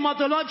name of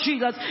the Lord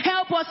Jesus.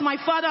 Help us, my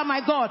Father, my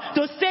God,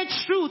 to stay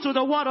true to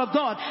the word of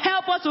God.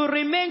 Help us to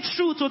remain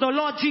true to the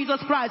Lord Jesus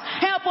Christ.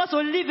 Help us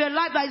to live a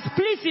life that is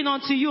pleasing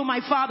unto you,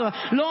 my Father.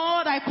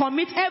 Lord, I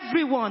commit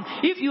everyone.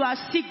 If you are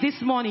sick this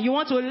morning, you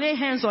want to lay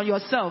hands on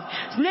yourself.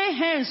 Lay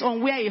hands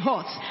on where it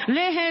hurts.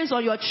 Lay hands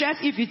on your chest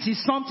if it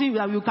is something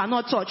that you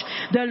cannot touch.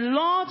 The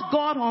Lord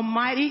God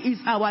Almighty is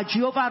our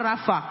Jehovah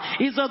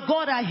Rapha. He's the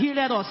God that healed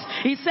us.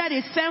 He said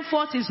he sent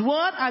forth his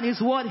word and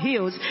his word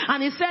heals.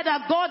 And he said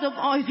that God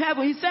of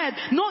heaven, he said,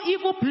 no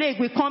evil plague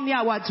will come near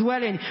our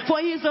dwelling, for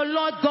he is the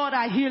Lord God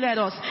that healed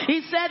us.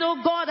 He said,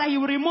 oh God, that he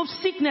will remove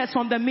sickness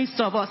from the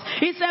midst of us.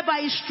 He said,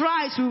 by his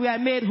stripes we were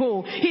made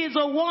whole. He is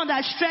the one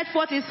that stretched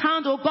forth his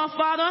hand, oh God,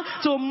 Father,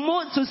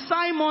 to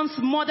Simon's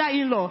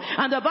mother-in-law.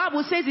 And the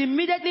Bible says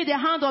immediately the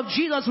hand of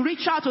Jesus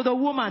reached out to the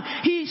woman.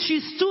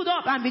 She stood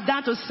up and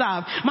began to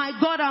serve. My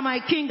God and my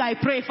King, I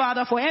pray,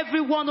 Father, for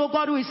everyone, oh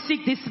God, who is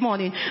sick this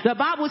morning. The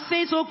Bible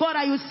says, oh God,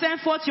 that you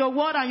send forth your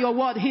word and your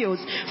word heals.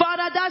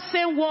 Father, that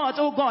same word,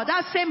 oh God,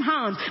 that same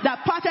hand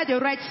that parted the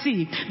Red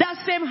Sea,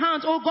 that same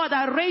hand, oh God,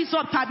 that raised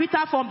up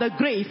Tabitha from the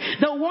grave,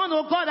 the one,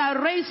 oh God,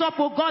 that raised up,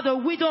 oh God, the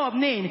widow of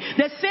Nain,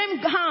 the same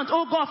hand,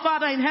 oh God,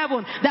 Father in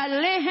heaven, that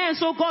lay hands,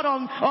 oh God,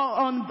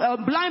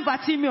 on blind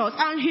Bartimaeus,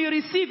 and he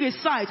received his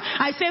sight.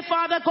 I say,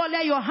 Father God,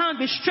 let your hand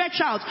be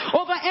stretched out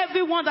over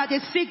everyone that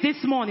is sick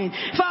this morning.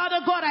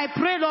 Father God, I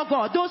pray, Lord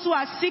God, those who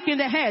are sick in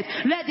the head,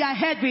 let their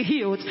head be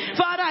healed.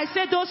 Father, I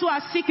say those who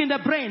are sick in the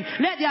brain,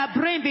 let their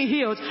brain be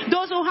healed. healed.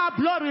 Those who have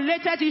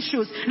blood-related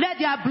issues, let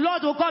their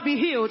blood, oh God, be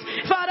healed.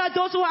 Father,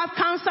 those who have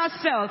cancer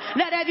cells,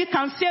 let every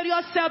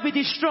cancerous cell be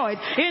destroyed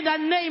in the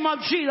name of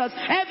Jesus.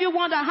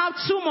 Everyone that have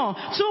tumor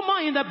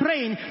in the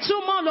brain,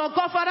 tumor, Lord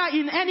God, Father,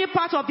 in any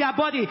part of their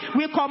body,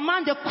 we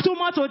command the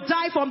tumor to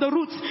die from the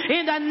roots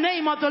in the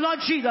name of the Lord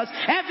Jesus.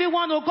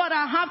 Everyone, oh God,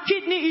 that have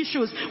kidney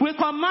issues, we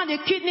command the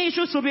kidney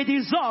issues to be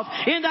dissolved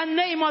in the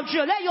name of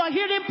Jesus. Let your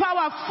healing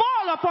power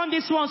fall upon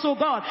these ones, oh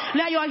God.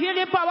 Let your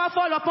healing power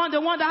fall upon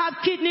the one that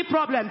have kidney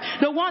problem,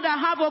 the one that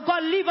have, oh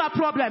God, liver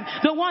problem,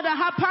 the one that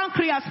have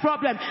pancreas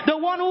problem, the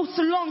one whose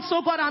lungs,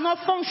 oh God, are not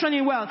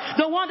functioning well,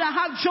 the one that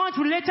have joint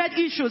related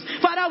issues.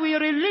 Father, we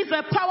release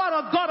the power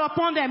of God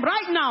upon them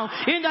right now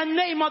in the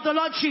name of the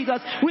Lord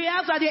Jesus. We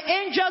ask that the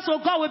angels,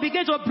 oh God, will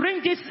begin to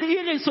bring this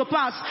healing to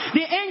pass.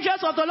 The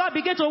angels of the Lord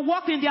begin to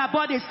walk in their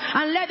bodies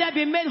and let them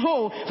be made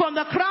whole from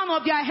the crown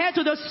of their head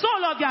to the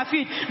sole of their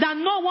feet, that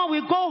no one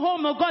will go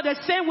home, oh God, the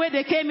same way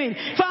they came in.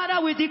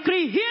 Father, we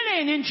decree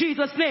healing in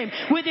Jesus' name.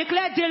 We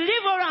declare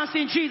deliverance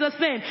in Jesus'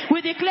 name.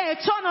 We declare a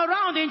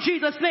turnaround in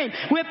Jesus' name.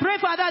 We pray,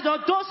 Father,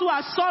 that those who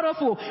are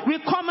sorrowful, we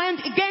come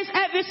against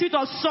every spirit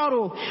of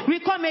sorrow. We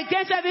come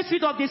against every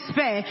spirit of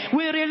despair.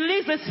 We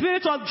release the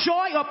spirit of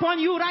joy upon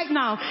you right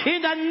now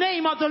in the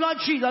name of the Lord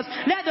Jesus.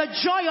 Let the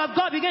joy of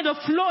God begin to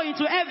flow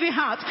into every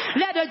heart.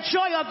 Let the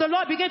joy of the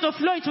Lord begin to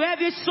flow into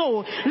every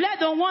soul. Let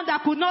the one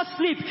that could not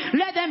sleep,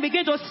 let them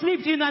begin to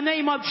sleep in the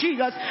name of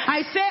Jesus.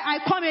 I say, I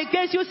come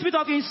against you, spirit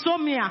of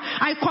insomnia.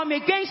 I come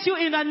against you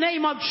in the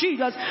name of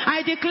Jesus.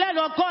 I declare,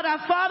 Lord God,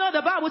 our Father,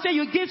 the Bible says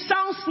you give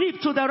sound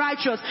sleep to the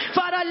righteous.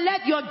 Father,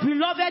 let your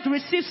beloved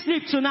receive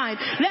sleep tonight.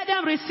 Let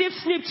them receive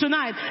sleep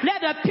tonight.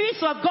 Let the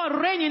peace of God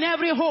reign in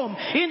every home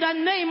in the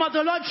name of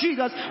the Lord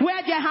Jesus.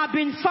 Where there have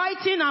been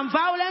fighting and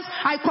violence,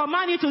 I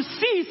command you to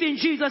cease in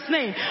Jesus'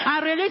 name.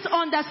 I release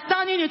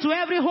understanding into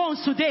every home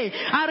today.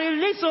 I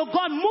release, oh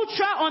God,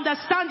 mutual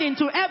understanding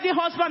to every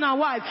husband and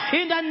wife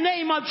in the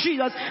name of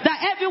Jesus, that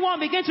everyone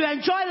begin to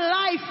enjoy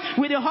life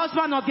with the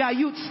husband of their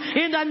youth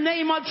in the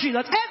name of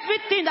Jesus.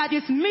 Everything that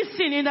is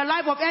missing in the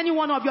life of any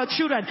one of your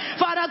children,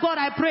 Father God,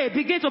 I pray,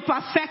 begin to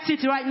perfect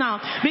it right now.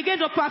 Begin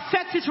to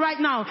perfect it right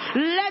now.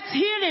 Let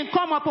healing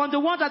come upon the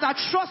ones that are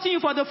trusting you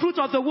for the fruit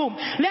of the womb.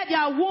 Let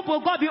their womb,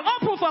 oh God, be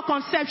open for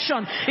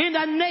conception in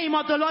the name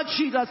of the Lord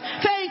Jesus.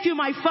 Thank you,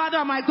 my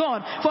Father, my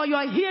God, for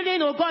your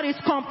healing, oh God, is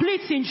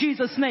complete in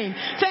Jesus' name.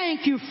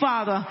 Thank you,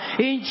 Father.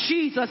 In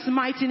Jesus'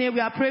 mighty name we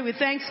are praying with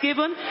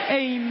thanksgiving.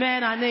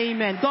 Amen and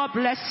amen. God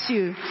bless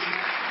you.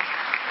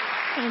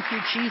 Thank you,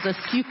 Jesus.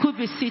 You could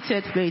be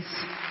seated, please.